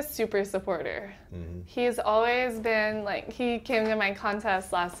like the super supporter. He's always been like, he came to my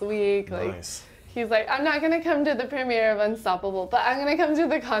contest last week. Nice. Like, he's like, I'm not gonna come to the premiere of Unstoppable, but I'm gonna come to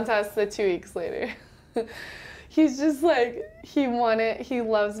the contest the 2 weeks later. He's just like, he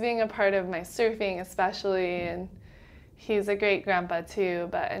loves being a part of my surfing especially, and he's a great grandpa too,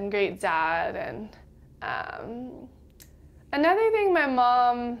 and great dad. And another thing my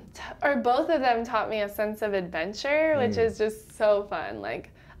mom, or both of them taught me a sense of adventure, which is just so fun.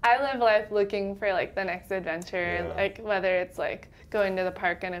 Like, I live life looking for like the next adventure, like whether it's like going to the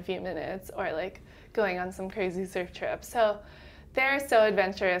park in a few minutes or like going on some crazy surf trip. So they're so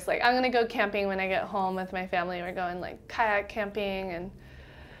adventurous. Like, I'm gonna go camping when I get home with my family. We're going like kayak camping, and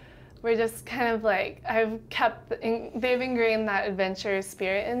we're just kind of like, they've ingrained that adventure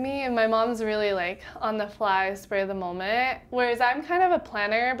spirit in me. And my mom's really like on the fly, spur of the moment. Whereas I'm kind of a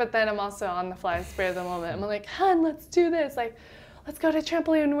planner, but then I'm also on the fly, spur of the moment. I'm like, hun, let's do this. Like, let's go to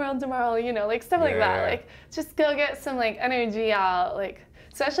Trampoline World tomorrow, you know, like stuff like that. Like, just go get some like energy out. Like,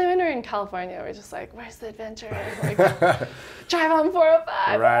 especially when we're in California, we're just like, where's the adventure? Like, drive on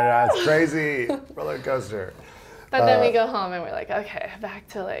 405. Right, it's crazy. Roller coaster. But then we go home and we're like, okay, back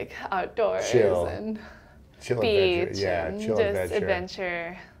to like outdoors and beach and chill just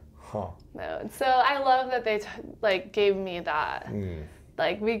adventure mode. So I love that they like gave me that.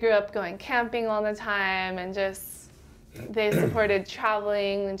 Like, we grew up going camping all the time, and just they supported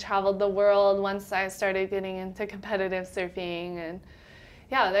traveling and traveled the world once I started getting into competitive surfing. And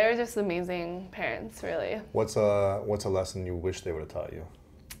yeah, they were just amazing parents, really. What's a lesson you wish they would have taught you?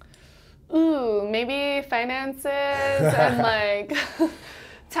 Ooh, maybe finances and like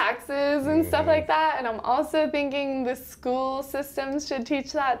taxes and stuff like that. And I'm also thinking the school systems should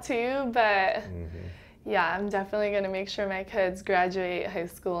teach that too. But yeah, I'm definitely gonna make sure my kids graduate high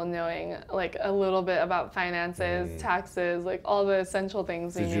school knowing like a little bit about finances, taxes, like all the essential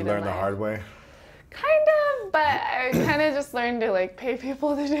things we need in life. Did you learn the hard way? Kind of, but I kind of just learned to like pay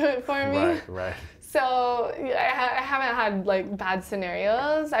people to do it for me. Right. So I haven't had like bad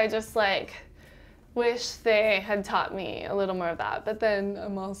scenarios. I just like wish they had taught me a little more of that. But then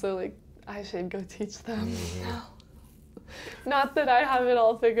I'm also like, I should go teach them. Not that I have it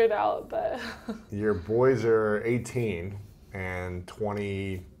all figured out, but. Your boys are 18 and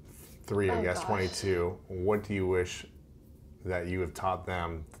 23, I guess, 22. What do you wish that you have taught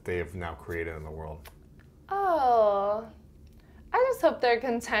them that they have now created in the world? Oh, I just hope they're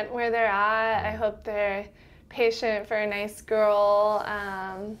content where they're at. I hope they're patient for a nice girl.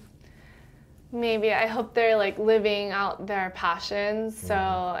 maybe I hope they're like living out their passions. So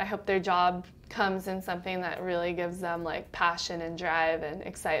I hope their job comes in something that really gives them like passion and drive and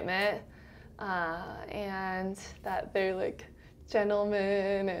excitement, and that they're like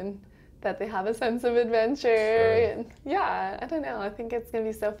gentlemen and that they have a sense of adventure. And yeah, I don't know. I think it's gonna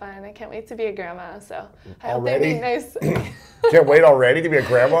be so fun. I can't wait to be a grandma. So I hope they be nice. Can't wait already to be a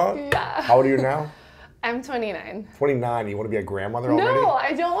grandma? Yeah. How old are you now? I'm 29. 29. You want to be a grandmother already? No,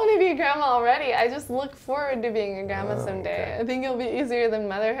 I don't want to be a grandma already. I just look forward to being a grandma someday. okay. I think it'll be easier than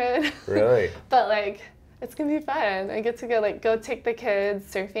motherhood. Really? But like, it's gonna be fun. I get to go take the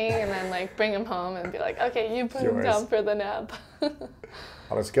kids surfing and then like bring them home and be like, okay, you put them down for the nap.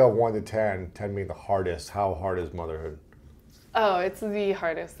 On a scale of 1 to 10, 10 being the hardest, how hard is motherhood? Oh, it's the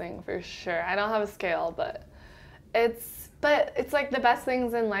hardest thing for sure. I don't have a scale, but it's like the best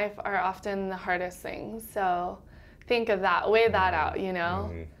things in life are often the hardest things. So think of that, weigh that out, you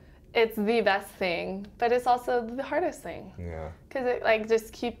know? It's the best thing, but it's also the hardest thing. Yeah. Because it like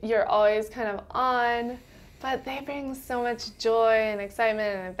you're always kind of on, but they bring so much joy and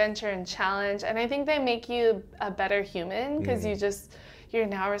excitement and adventure and challenge. And I think they make you a better human because you're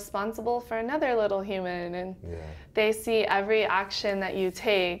now responsible for another little human, and they see every action that you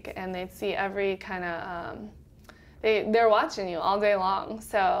take, and they see every kind of, they're watching you all day long.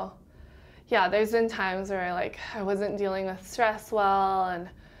 So yeah, there's been times where I wasn't dealing with stress well, and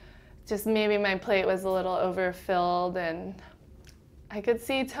just maybe my plate was a little overfilled, and I could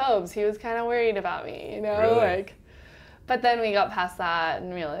see Tobes, he was kind of worried about me, you know? Really? But then we got past that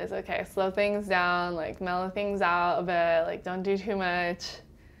and realized, okay, slow things down, mellow things out a bit, don't do too much,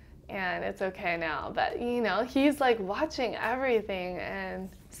 and it's okay now. But, you know, he's watching everything and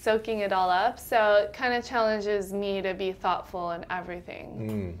soaking it all up, so it kind of challenges me to be thoughtful in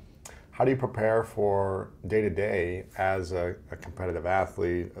everything. How do you prepare for day-to-day as a competitive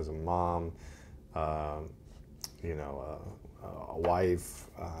athlete, as a mom, you know, a wife,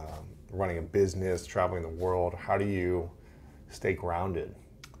 running a business, traveling the world? How do you stay grounded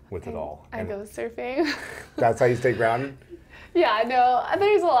with it all? I go surfing. That's how you stay grounded? Yeah, no,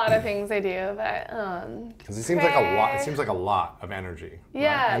 there's a lot of things I do, but because it seems like a lot. It seems like a lot of energy.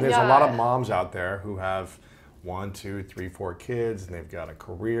 Yeah, right? And there's a lot of moms out there who have 1, 2, 3, 4 kids, and they've got a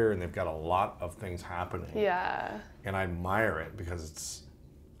career, and they've got a lot of things happening. Yeah. And I admire it because it's,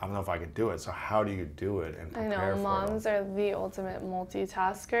 I don't know if I could do it. So how do you do it and prepare for it? I know, moms are the ultimate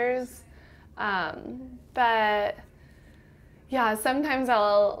multitaskers. But yeah, sometimes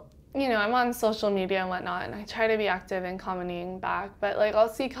I'm on social media and whatnot, and I try to be active in commenting back, but I'll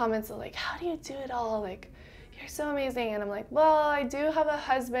see comments of how do you do it all? You're so amazing. And I'm like, well, I do have a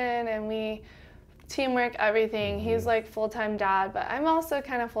husband, and we teamwork everything. He's full-time dad, but I'm also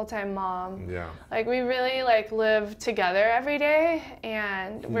kind of full-time mom. Yeah. We really live together every day,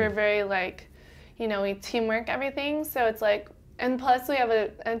 and we're very we teamwork everything. So it's and plus we have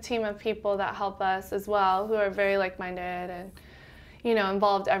a team of people that help us as well, who are very like-minded and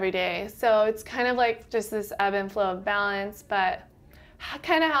involved every day. So it's kind of just this ebb and flow of balance. But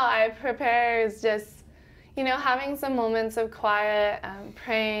kind of how I prepare is just having some moments of quiet,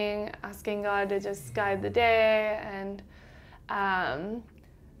 praying, asking God to just guide the day. And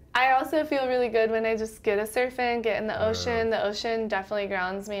I also feel really good when I just get a surf in, get in the ocean. The ocean definitely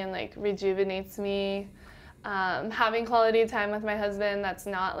grounds me and rejuvenates me. Having quality time with my husband that's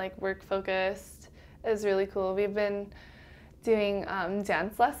not work focused is really cool. We've been doing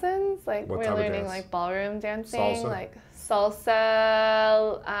dance lessons. We're learning ballroom dancing,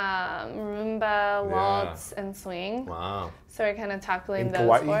 salsa, rumba, waltz, and swing. Wow. So we're kind of tackling In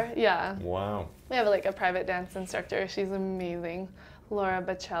those Kauai? 4. Yeah. Wow. We have a private dance instructor. She's amazing. Laura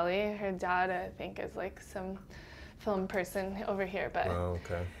Bocelli. Her dad, I think, is some film person over here. But Oh,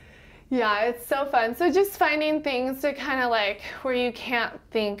 okay. yeah, it's so fun. So just finding things to kind of where you can't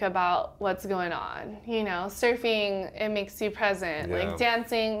think about what's going on. Surfing, it makes you present. Yeah.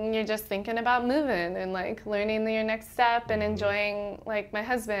 Dancing, you're just thinking about moving and learning your next step and enjoying my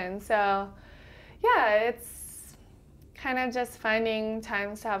husband. So yeah, it's kind of just finding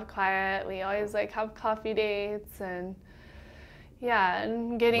times to have quiet. We always have coffee dates, and yeah,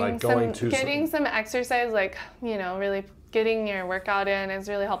 and getting some exercise, really getting your workout in is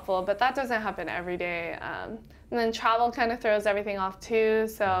really helpful, but that doesn't happen every day. And then travel kind of throws everything off too.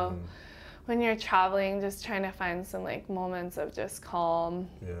 So when you're traveling, just trying to find some moments of just calm.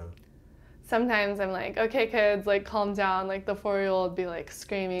 Yeah. Sometimes I'm okay, kids, calm down. The 4-year-old be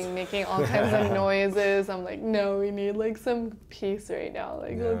screaming, making all kinds of noises. I'm no, we need some peace right now.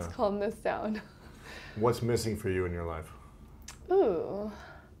 Let's calm this down. What's missing for you in your life? Ooh.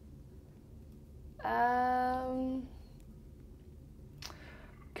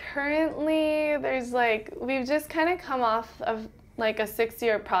 Currently, there's like, we've just kind of come off of like a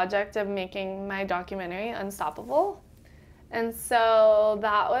 6-year project of making my documentary, Unstoppable. And so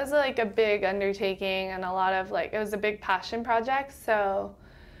that was like a big undertaking and a lot of like, it was a big passion project. So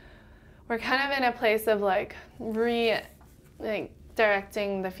we're kind of in a place of like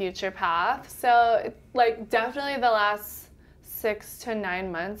directing the future path. So like definitely the last 6 to 9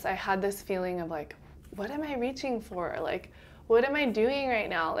 months, I had this feeling of like, what am I reaching for? Like, what am I doing right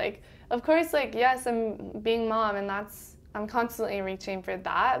now? Like, of course, like, yes, I'm being mom and I'm constantly reaching for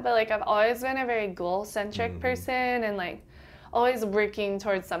that. But like, I've always been a very goal-centric person and like, always working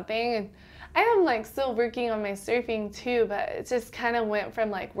towards something. And I am like still working on my surfing too, but it just kind of went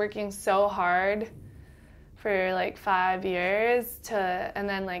from like working so hard for like 5 years and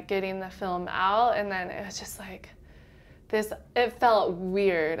then like getting the film out. And then it was just like it felt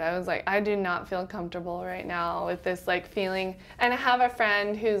weird. I was like, I do not feel comfortable right now with this like feeling. And I have a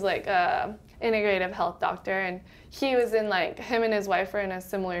friend who's like a integrative health doctor, and he was in like, him and his wife were in a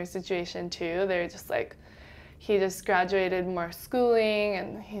similar situation too. They're just like, he just graduated more schooling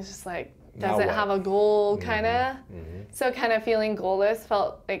and he's just like, doesn't have a goal kind of. So kind of feeling goalless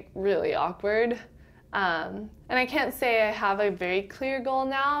felt like really awkward. And I can't say I have a very clear goal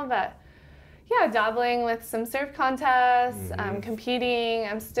now, but yeah, dabbling with some surf contests, competing.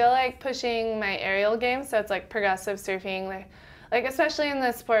 I'm still like pushing my aerial game, so it's like progressive surfing. Like especially in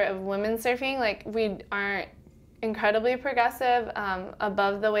the sport of women's surfing, like we aren't incredibly progressive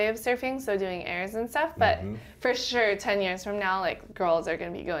above the wave surfing, so doing airs and stuff, but for sure 10 years from now, like girls are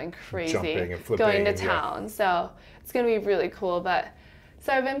going to be going crazy, jumping and flipping, going to town, so it's going to be really cool. But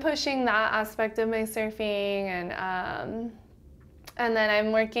so I've been pushing that aspect of my surfing, and then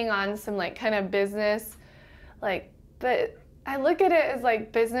I'm working on some like kind of business, like, but I look at it as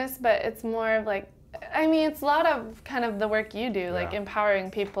like business, but it's more of like, I mean, it's a lot of kind of the work you do, like empowering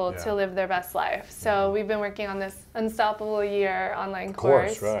people to live their best life. So we've been working on this Unstoppable Year online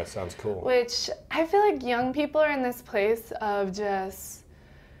course. Of course, right, sounds cool. Which I feel like young people are in this place of just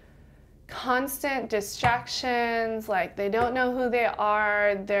constant distractions, like they don't know who they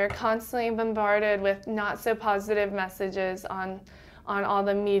are. They're constantly bombarded with not so positive messages on all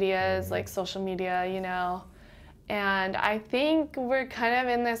the medias, like social media, you know. And I think we're kind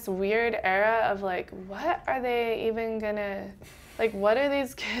of in this weird era of like, what are they even gonna, like, what are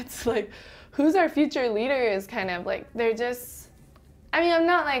these kids, like, who's our future leaders, kind of, like, they're just, I mean, I'm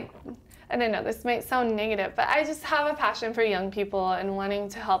not like, I don't know, this might sound negative, but I just have a passion for young people and wanting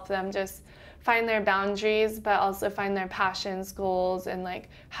to help them just find their boundaries, but also find their passions, goals, and like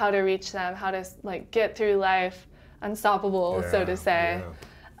how to reach them, how to like get through life unstoppable, so to say.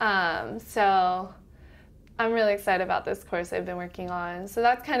 So I'm really excited about this course I've been working on. So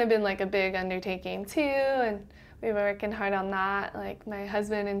that's kind of been like a big undertaking too, and we've been working hard on that, like my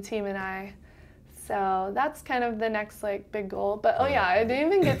husband and team and I. So that's kind of the next like big goal. But oh yeah, I didn't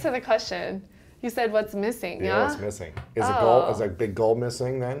even get to the question. You said what's missing, yeah? What's missing? Is a goal, is a big goal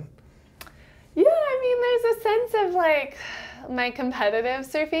missing then? Yeah, I mean, there's a sense of like my competitive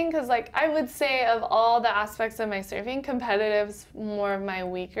surfing, because like I would say of all the aspects of my surfing, competitive's more of my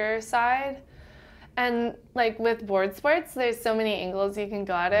weaker side. And like with board sports, there's so many angles you can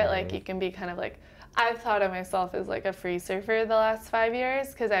go at it. Like you can be kind of like, I've thought of myself as like a free surfer the last 5 years,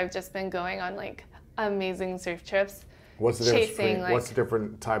 because I've just been going on like amazing surf trips. What's the difference? What's the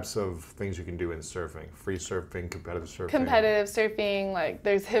different types of things you can do in surfing? Free surfing, competitive surfing? Competitive surfing, like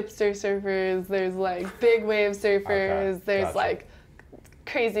there's hipster surfers, there's like big wave surfers, there's like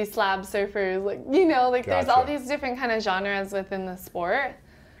crazy slab surfers, like, you know, like there's all these different kind of genres within the sport.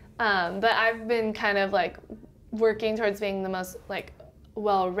 But I've been kind of like working towards being the most like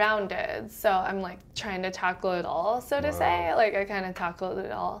well-rounded. So I'm like trying to tackle it all, so to say. Like I kind of tackled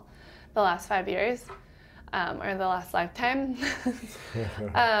it all the last 5 years, or the last lifetime.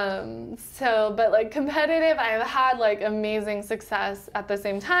 But like competitive, I've had like amazing success at the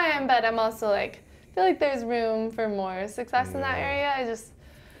same time, but I'm also like, I feel like there's room for more success in that area.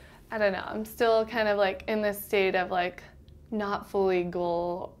 I don't know, I'm still kind of like in this state of like not fully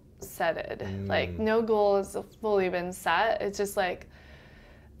goal setted. Like no goal has fully been set. It's just like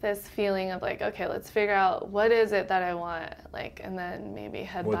this feeling of like, okay, let's figure out what is it that I want, like, and then maybe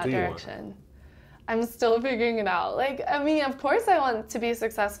head that direction. I'm still figuring it out. Like, I mean, of course I want to be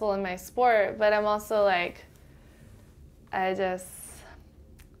successful in my sport, but I'm also like, I just,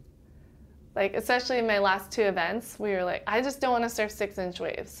 like, especially in my last 2 events, we were like, I just don't want to surf 6-inch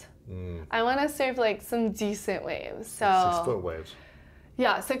waves. I want to surf like some decent waves. So 6-foot waves.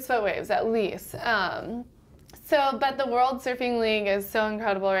 Yeah, 6-foot waves at least. But the World Surfing League is so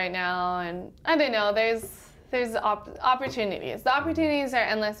incredible right now, and I don't know, there's there's opportunities. The opportunities are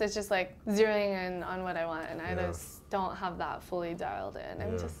endless. It's just like zeroing in on what I want, and I just don't have that fully dialed in.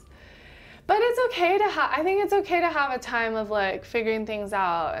 I'm just, but it's okay to have. I think it's okay to have a time of like figuring things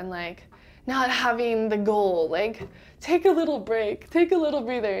out and like not having the goal. Like take a little break, take a little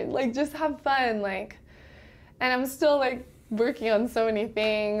breather, like just have fun. Like, and I'm still like working on so many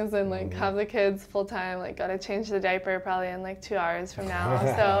things and like have the kids full time. Like gotta change the diaper probably in like 2 hours from now.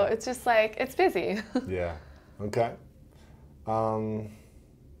 So it's just like it's busy. Yeah. Okay.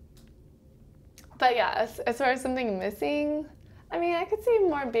 But yeah, as far as something missing, I mean, I could see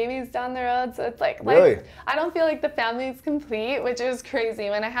more babies down the road. So it's like, Really? I don't feel like the family's complete, which is crazy.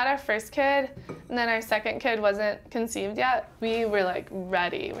 When I had our first kid and then our second kid wasn't conceived yet, we were like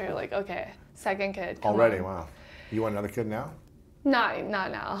ready. We were like, okay, second kid. Come Already? on. Wow. You want another kid now? Not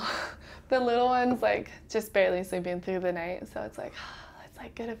now. The little one's like just barely sleeping through the night. So it's like, let's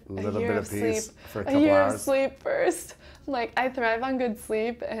like get a Little year bit of of peace sleep. for a A couple year hours. of sleep first. Like I thrive on good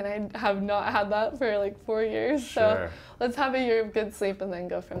sleep and I have not had that for like 4 years. So Sure. let's have a year of good sleep and then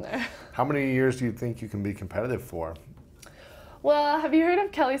go from there. How many years do you think you can be competitive for? Well, have you heard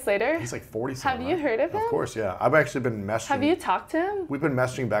of Kelly Slater? He's like 40 something. Have you heard of him? Of course, yeah. I've actually been messaging. Have you talked to him? We've been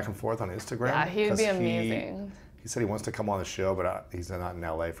messaging back and forth on Instagram. Yeah, he would 'cause be amazing. He said he wants to come on the show, but he's not in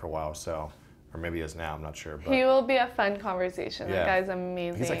LA for a while, so, or maybe he is now, I'm not sure. But He will be a fun conversation. Yeah. That guy's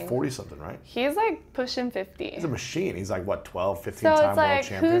amazing. he's like 40 something, right? He's like pushing 50. He's a machine. He's like, what, 12, 15 So time it's world like,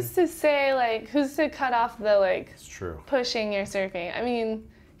 champion? who's to say, like, who's to cut off the, like, It's true. pushing your surfing? I mean,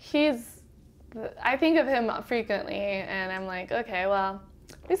 I think of him frequently, and I'm like, okay, well,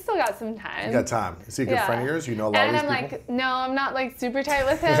 we still got some time. You got time. Is he a good friend of yours? You know a lot and of these I'm people? like, no, I'm not like super tight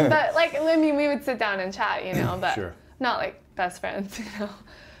with him, but like, I mean, we would sit down and chat, you know, but Sure. not like best friends, you know.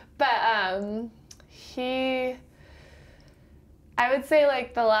 But I would say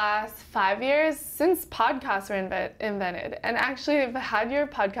like the last 5 years since podcasts were invented, and actually I've had your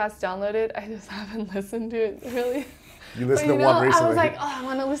podcast downloaded, I just haven't listened to it really. You listened But, to one recently. I was like, oh, I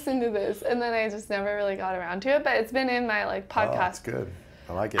want to listen to this, and then I just never really got around to it, but it's been in my like oh, podcast. that's good.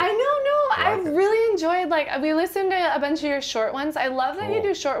 I like it. I know, I like I've it. really enjoyed, like, we listened to a bunch of your short ones. I love that you Cool.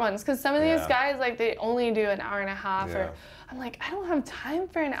 do short ones, because some of these Yeah. guys, like, they only do an hour and a half, Yeah. or I'm like, I don't have time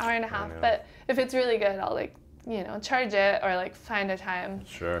for an hour and a half, know. but if it's really good, I'll, like, you know, charge it, or, like, find a time.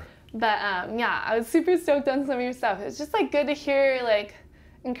 Sure. But, yeah, I was super stoked on some of your stuff. It's just, like, good to hear, like,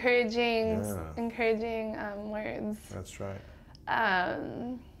 encouraging words. That's right.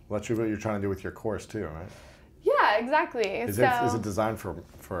 Um, Well, that's what you're trying to do with your course too, right? yeah, exactly. Is so, it designed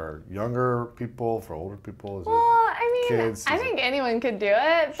for younger people, for older people? Is well, I mean, kids? I Is think anyone could do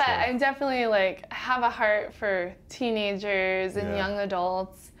it, but Sure. I definitely like have a heart for teenagers and Yeah. young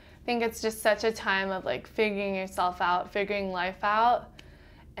adults. I think it's just such a time of like figuring yourself out, figuring life out,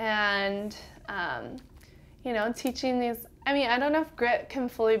 and you know, teaching these. I mean, I don't know if grit can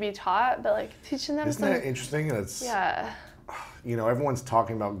fully be taught, but like teaching them Isn't that interesting? And it's yeah. you know, everyone's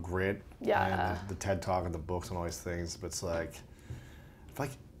talking about grit Yeah. and the TED Talk and the books and all these things, but it's like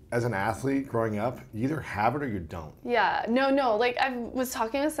as an athlete growing up, you either have it or you don't. Yeah, no. Like I was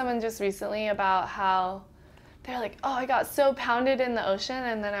talking with someone just recently about how they're like, oh, I got so pounded in the ocean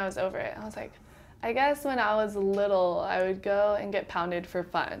and then I was over it. I was like, I guess when I was little, I would go and get pounded for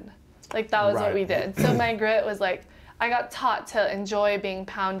fun. Like that was what Right. we did. So my grit was like, I got taught to enjoy being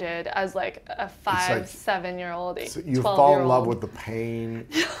pounded as like a 7-year-old, So you 12-year-old. fall in love with the pain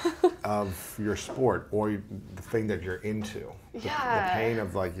of your sport or the thing that you're into. The Yeah. pain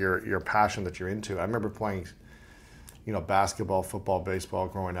of like your passion that you're into. I remember playing, you know, basketball, football, baseball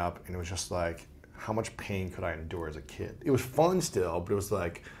growing up, and it was just like, how much pain could I endure as a kid? It was fun still, but it was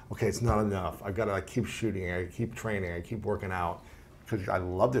like, okay, it's not enough. I've got to like keep shooting, I keep training, I keep working out because I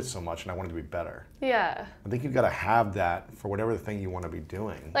loved it so much and I wanted to be better. Yeah. I think you've got to have that for whatever the thing you want to be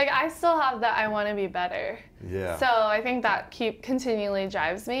doing. Like I still have that I want to be better. Yeah. So I think that continually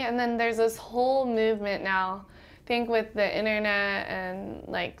drives me. And then there's this whole movement now, I think with the internet and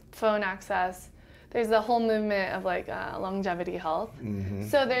like phone access, there's the whole movement of like longevity health. Mm-hmm.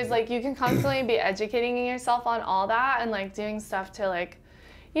 So there's like, you can constantly be educating yourself on all that and like doing stuff to like,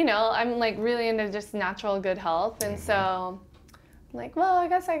 you know, I'm like really into just natural good health. And so I'm like, well, I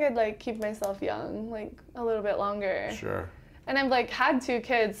guess I could like keep myself young like a little bit longer. Sure. And I've like had 2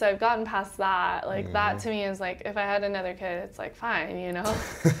 kids, so I've gotten past that. Like that to me is like, if I had another kid, it's like fine, you know?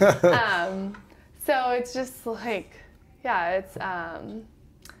 So it's just like, yeah, it's,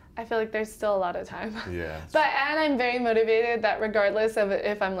 I feel like there's still a lot of time. Yeah. And I'm very motivated that regardless of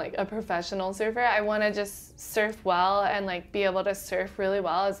if I'm like a professional surfer, I want to just surf well and like be able to surf really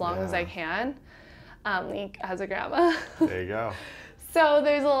well as long as I can, like as a grandma. There you go. So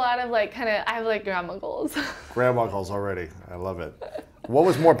there's a lot of like I have like grandma goals. Grandma goals already. I love it. What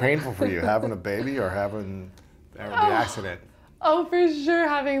was more painful for you, having a baby or having the accident? Oh, for sure,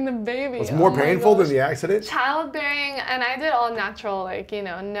 having the baby. Was it more painful than the accident? Childbearing, and I did all natural, like, you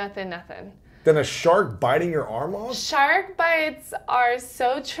know, nothing. Than a shark biting your arm off? Shark bites are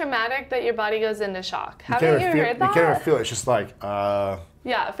so traumatic that your body goes into shock. Haven't you heard that? You can't even feel it. It's just like,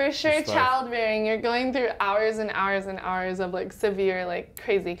 Yeah, for sure, childbearing, you're going through hours and hours and hours of like severe, like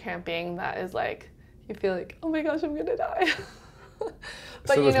crazy cramping that is like, you feel like, oh my gosh, I'm gonna die.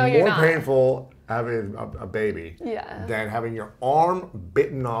 But so you know you're not. it's more painful having a baby than having your arm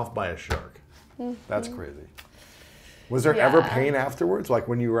bitten off by a shark. That's crazy. Was there ever pain afterwards? Like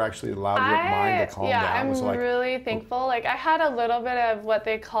when you were actually allowed your mind to calm down? Yeah, I'm like, really thankful. Like I had a little bit of what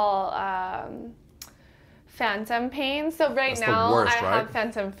they call phantom pain. So right now I have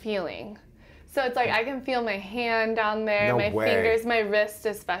phantom feeling. So it's like I can feel my hand down there, my fingers, my wrist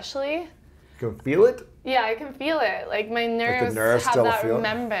especially. You can feel it? Yeah, I can feel it. Like my nerves have that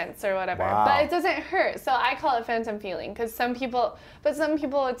remembrance or whatever. Wow. But it doesn't hurt. So I call it phantom feeling because some people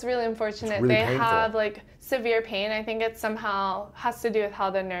it's really unfortunate. It's really painful. Have like severe pain. I think it somehow has to do with how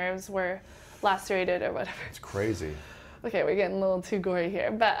the nerves were lacerated or whatever. It's crazy. Okay, we're getting a little too gory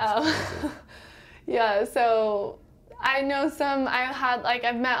here. But yeah, so I know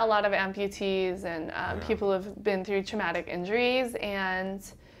I've met a lot of amputees and people who have been through traumatic injuries, and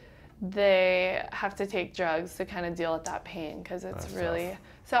they have to take drugs to kind of deal with that pain because it's really tough.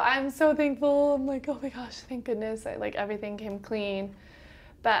 So I'm so thankful. I'm like, oh my gosh, thank goodness. Like everything came clean.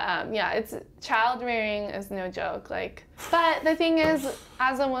 But yeah, it's child rearing is no joke. Like, but the thing is,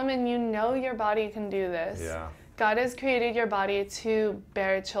 as a woman, you know your body can do this. Yeah. God has created your body to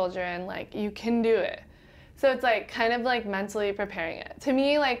bear children. Like you can do it. So it's like kind of like mentally preparing it. To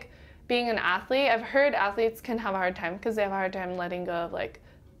me, like being an athlete, I've heard athletes can have a hard time because they have a hard time letting go of like,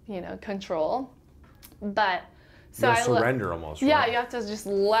 you know, control. But so I surrender almost. Yeah, right? you have to just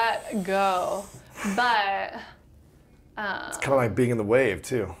let go. But it's kind of like being in the wave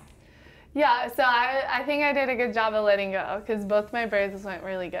too. Yeah, so I think I did a good job of letting go because both my births went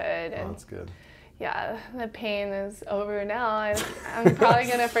really good. And that's good. Yeah, the pain is over now. I'm probably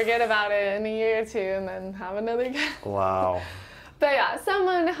gonna forget about it in a year or two and then have another kid. Wow. But yeah, some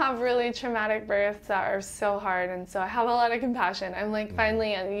women have really traumatic births that are so hard, and so I have a lot of compassion. I'm like,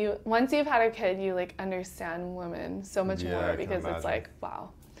 finally, once you've had a kid, you like understand women so much more because it's like,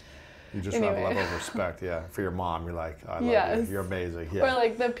 wow. You just have a level of respect, for your mom. You're like, I love you. You're amazing. Yeah. Or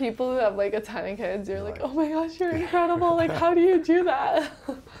like the people who have like a ton of kids, you're like, oh my gosh, you're incredible. Like, how do you do that?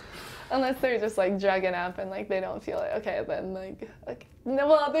 Unless they're just like drugging up and like they don't feel it. Okay, then like, no,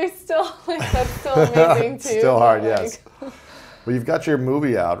 well, they're still like that's still amazing too. Still hard, yes. Well, you've got your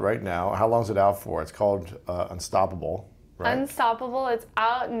movie out right now. How long is it out for? It's called Unstoppable, right? Unstoppable. It's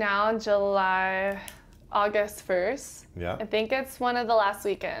out now, August 1st. Yeah. I think it's one of the last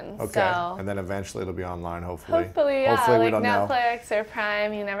weekends. Okay. So. And then eventually it'll be online, hopefully. Hopefully, yeah. Hopefully, like we don't Netflix know. Or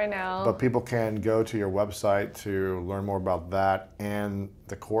Prime, you never know. But people can go to your website to learn more about that and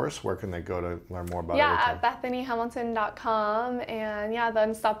the course. Where can they go to learn more about everything? Yeah, at BethanyHamilton.com. And yeah, the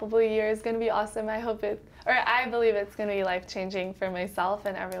Unstoppable year is going to be awesome. I believe it's going to be life-changing for myself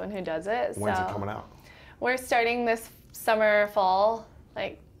and everyone who does it. When's it coming out? We're starting this summer, fall,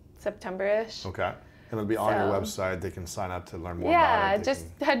 like September-ish. Okay. And it'll be on your website. They can sign up to learn more about it. Yeah, just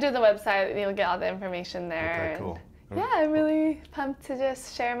head to the website. You'll get all the information there. Okay, cool. Yeah, I'm really pumped to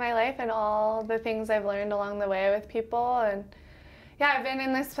just share my life and all the things I've learned along the way with people. And yeah, I've been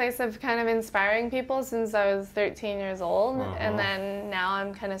in this place of kind of inspiring people since I was 13 years old. And then now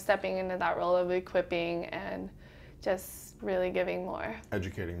I'm kind of stepping into that role of equipping and just really giving more.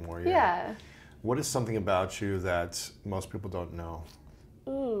 Educating more, Yeah. What is something about you that most people don't know?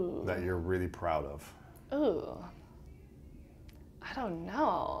 Ooh. That you're really proud of? Ooh, I don't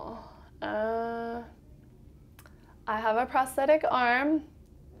know. I have a prosthetic arm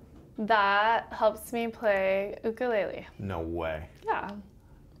that helps me play ukulele. No way. Yeah.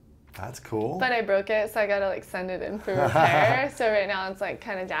 That's cool. But I broke it, so I gotta like send it in for repair. So right now it's like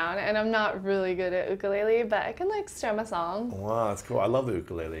kind of down, and I'm not really good at ukulele, but I can like strum a song. Wow, that's cool. I love the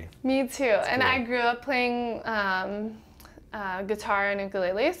ukulele. Me too. And I grew up playing guitar and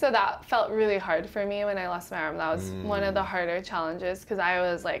ukulele, so that felt really hard for me when I lost my arm. That was one of the harder challenges because I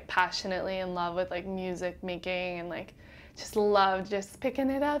was like passionately in love with like music making and like just loved just picking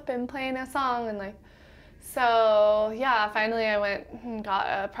it up and playing a song and like so yeah, finally I went and got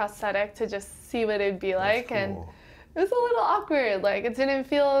a prosthetic to just see what it'd be like. Cool. And it was a little awkward, like it didn't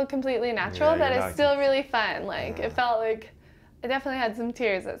feel completely natural, but it's still really fun. Like it felt like I definitely had some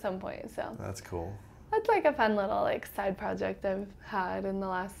tears at some point. So that's cool. That's like a fun little like side project I've had in the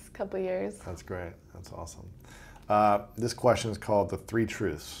last couple of years. That's great. That's awesome. This question is called the 3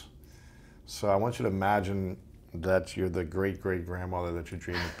 truths. So I want you to imagine that you're the great-great-grandmother that you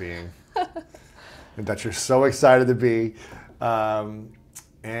dream of being, and that you're so excited to be, and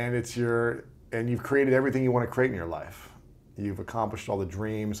you've created everything you want to create in your life. You've accomplished all the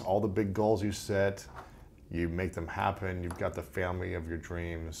dreams, all the big goals you set. You make them happen. You've got the family of your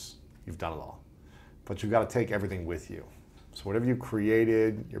dreams. You've done it all. But you've got to take everything with you. So whatever you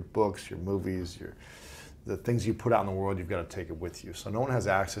created, your books, your movies, the things you put out in the world, you've got to take it with you. So no one has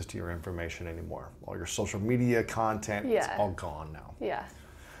access to your information anymore. All your social media content, it's all gone now. Yeah.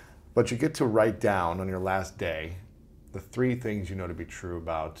 But you get to write down on your last day the 3 things you know to be true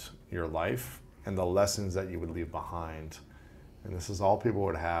about your life and the lessons that you would leave behind. And this is all people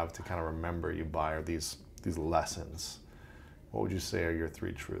would have to kind of remember you by, are these lessons. What would you say are your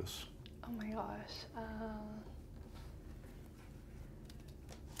 3 truths? Oh my gosh.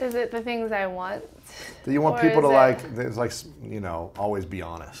 Is it the things I want? Do you want people to always be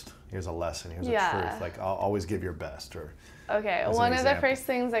honest? Here's a lesson, here's a truth. Like, I'll always give your best. Or okay, one of the first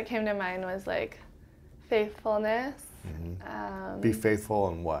things that came to mind was like faithfulness. Mm-hmm. Be faithful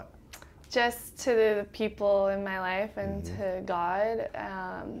in what? Just to the people in my life and to God.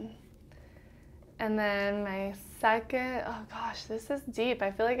 And then my second, oh gosh, this is deep.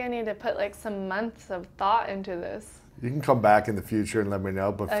 I feel like I need to put like some months of thought into this. You can come back in the future and let me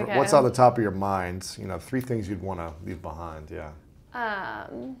know, but what's on the top of your mind? 3 things you'd want to leave behind, yeah.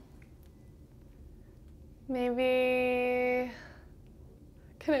 Maybe,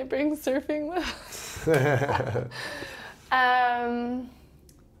 can I bring surfing with? Yeah,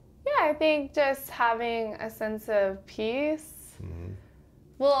 I think just having a sense of peace.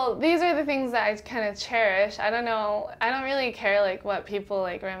 Well, these are the things that I kind of cherish. I don't know. I don't really care like what people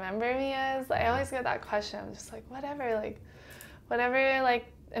like remember me as. I always get that question. I'm just like, whatever like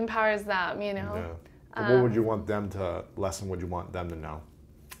empowers them, you know. Yeah. What would you want them to would you want them to know?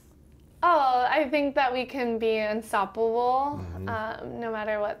 Oh, I think that we can be unstoppable, no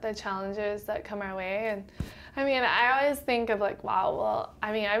matter what the challenges that come our way. And I mean, I always think of like, wow, well,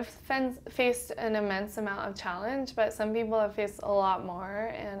 I mean, I've faced an immense amount of challenge, but some people have faced a lot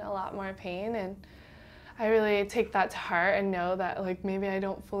more and a lot more pain. And I really take that to heart and know that like maybe I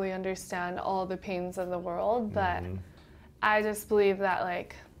don't fully understand all the pains of the world, but I just believe that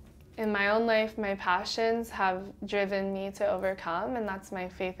like in my own life, my passions have driven me to overcome, and that's my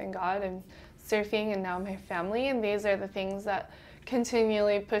faith in God and surfing and now my family. And these are the things that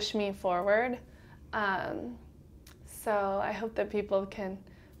continually push me forward. So I hope that people can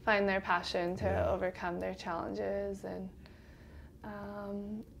find their passion to overcome their challenges. And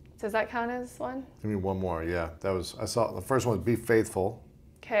does that count as one? Give me one more. Yeah, I saw the first one was be faithful.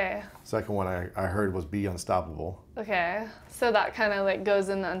 Okay. Second one I heard was be unstoppable. Okay, so that kind of like goes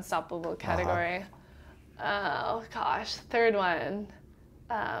in the unstoppable category. Oh gosh, third one.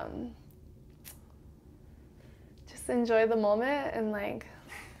 Just enjoy the moment and like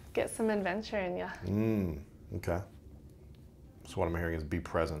get some adventure in you. Okay. So what I'm hearing is be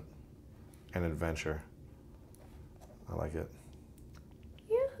present and adventure. I like it.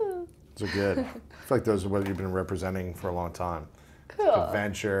 Yoo-hoo. Those are good. I feel like those are what you've been representing for a long time. Cool.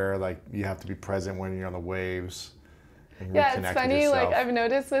 Adventure, like you have to be present when you're on the waves. And yeah, it's funny, like I've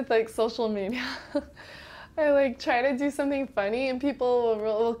noticed with like social media, I like try to do something funny and people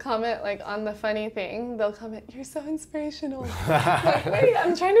will comment like on the funny thing. They'll comment, "You're so inspirational." Like, wait,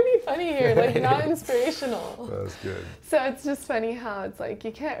 I'm trying to be funny here, like not inspirational. That's good. So it's just funny how it's like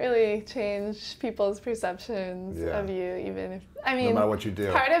you can't really change people's perceptions of you, even if no matter what you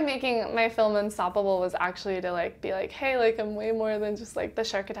do. Part of making my film Unstoppable was actually to like be like, hey, like I'm way more than just like the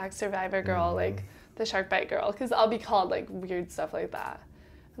shark attack survivor girl, like the shark bite girl, because I'll be called like weird stuff like that.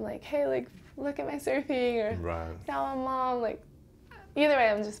 I'm like, hey, like look at my surfing, or now I'm mom. Like either way,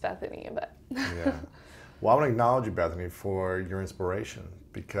 I'm just Bethany. But yeah. Well, I want to acknowledge you, Bethany, for your inspiration,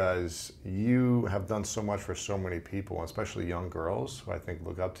 because you have done so much for so many people, especially young girls who I think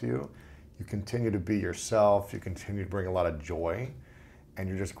look up to you. You continue to be yourself. You continue to bring a lot of joy, and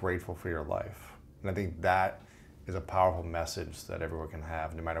you're just grateful for your life. And I think that is a powerful message that everyone can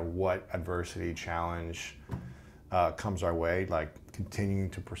have, no matter what adversity, challenge comes our way. Like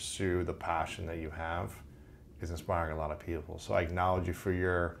continuing to pursue the passion that you have is inspiring a lot of people. So I acknowledge you for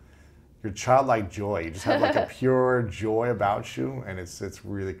your childlike joy. You just have like a pure joy about you, and it's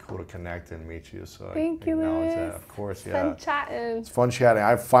really cool to connect and meet you. So thank you, acknowledge that. Of course, yeah. Fun chatting. It's fun chatting. I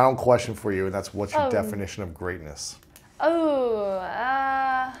have a final question for you, and that's what's your definition of greatness? Oh,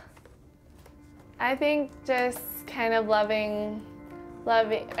 I think just kind of loving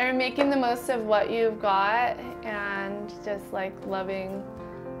loving or making the most of what you've got and just like loving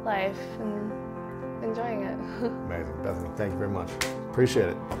life and enjoying it. Amazing. Bethany, thank you very much. Appreciate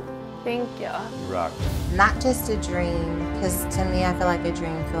it. Thank you. You rock. Not just a dream, because to me I feel like a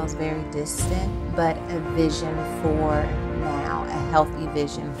dream feels very distant, but a vision for now, a healthy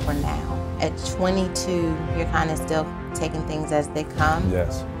vision for now. At 22, you're kind of still taking things as they come.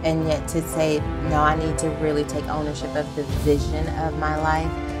 Yes. And yet to say, no, I need to really take ownership of the vision of my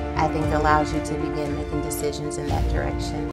life, I think allows you to begin making decisions in that direction.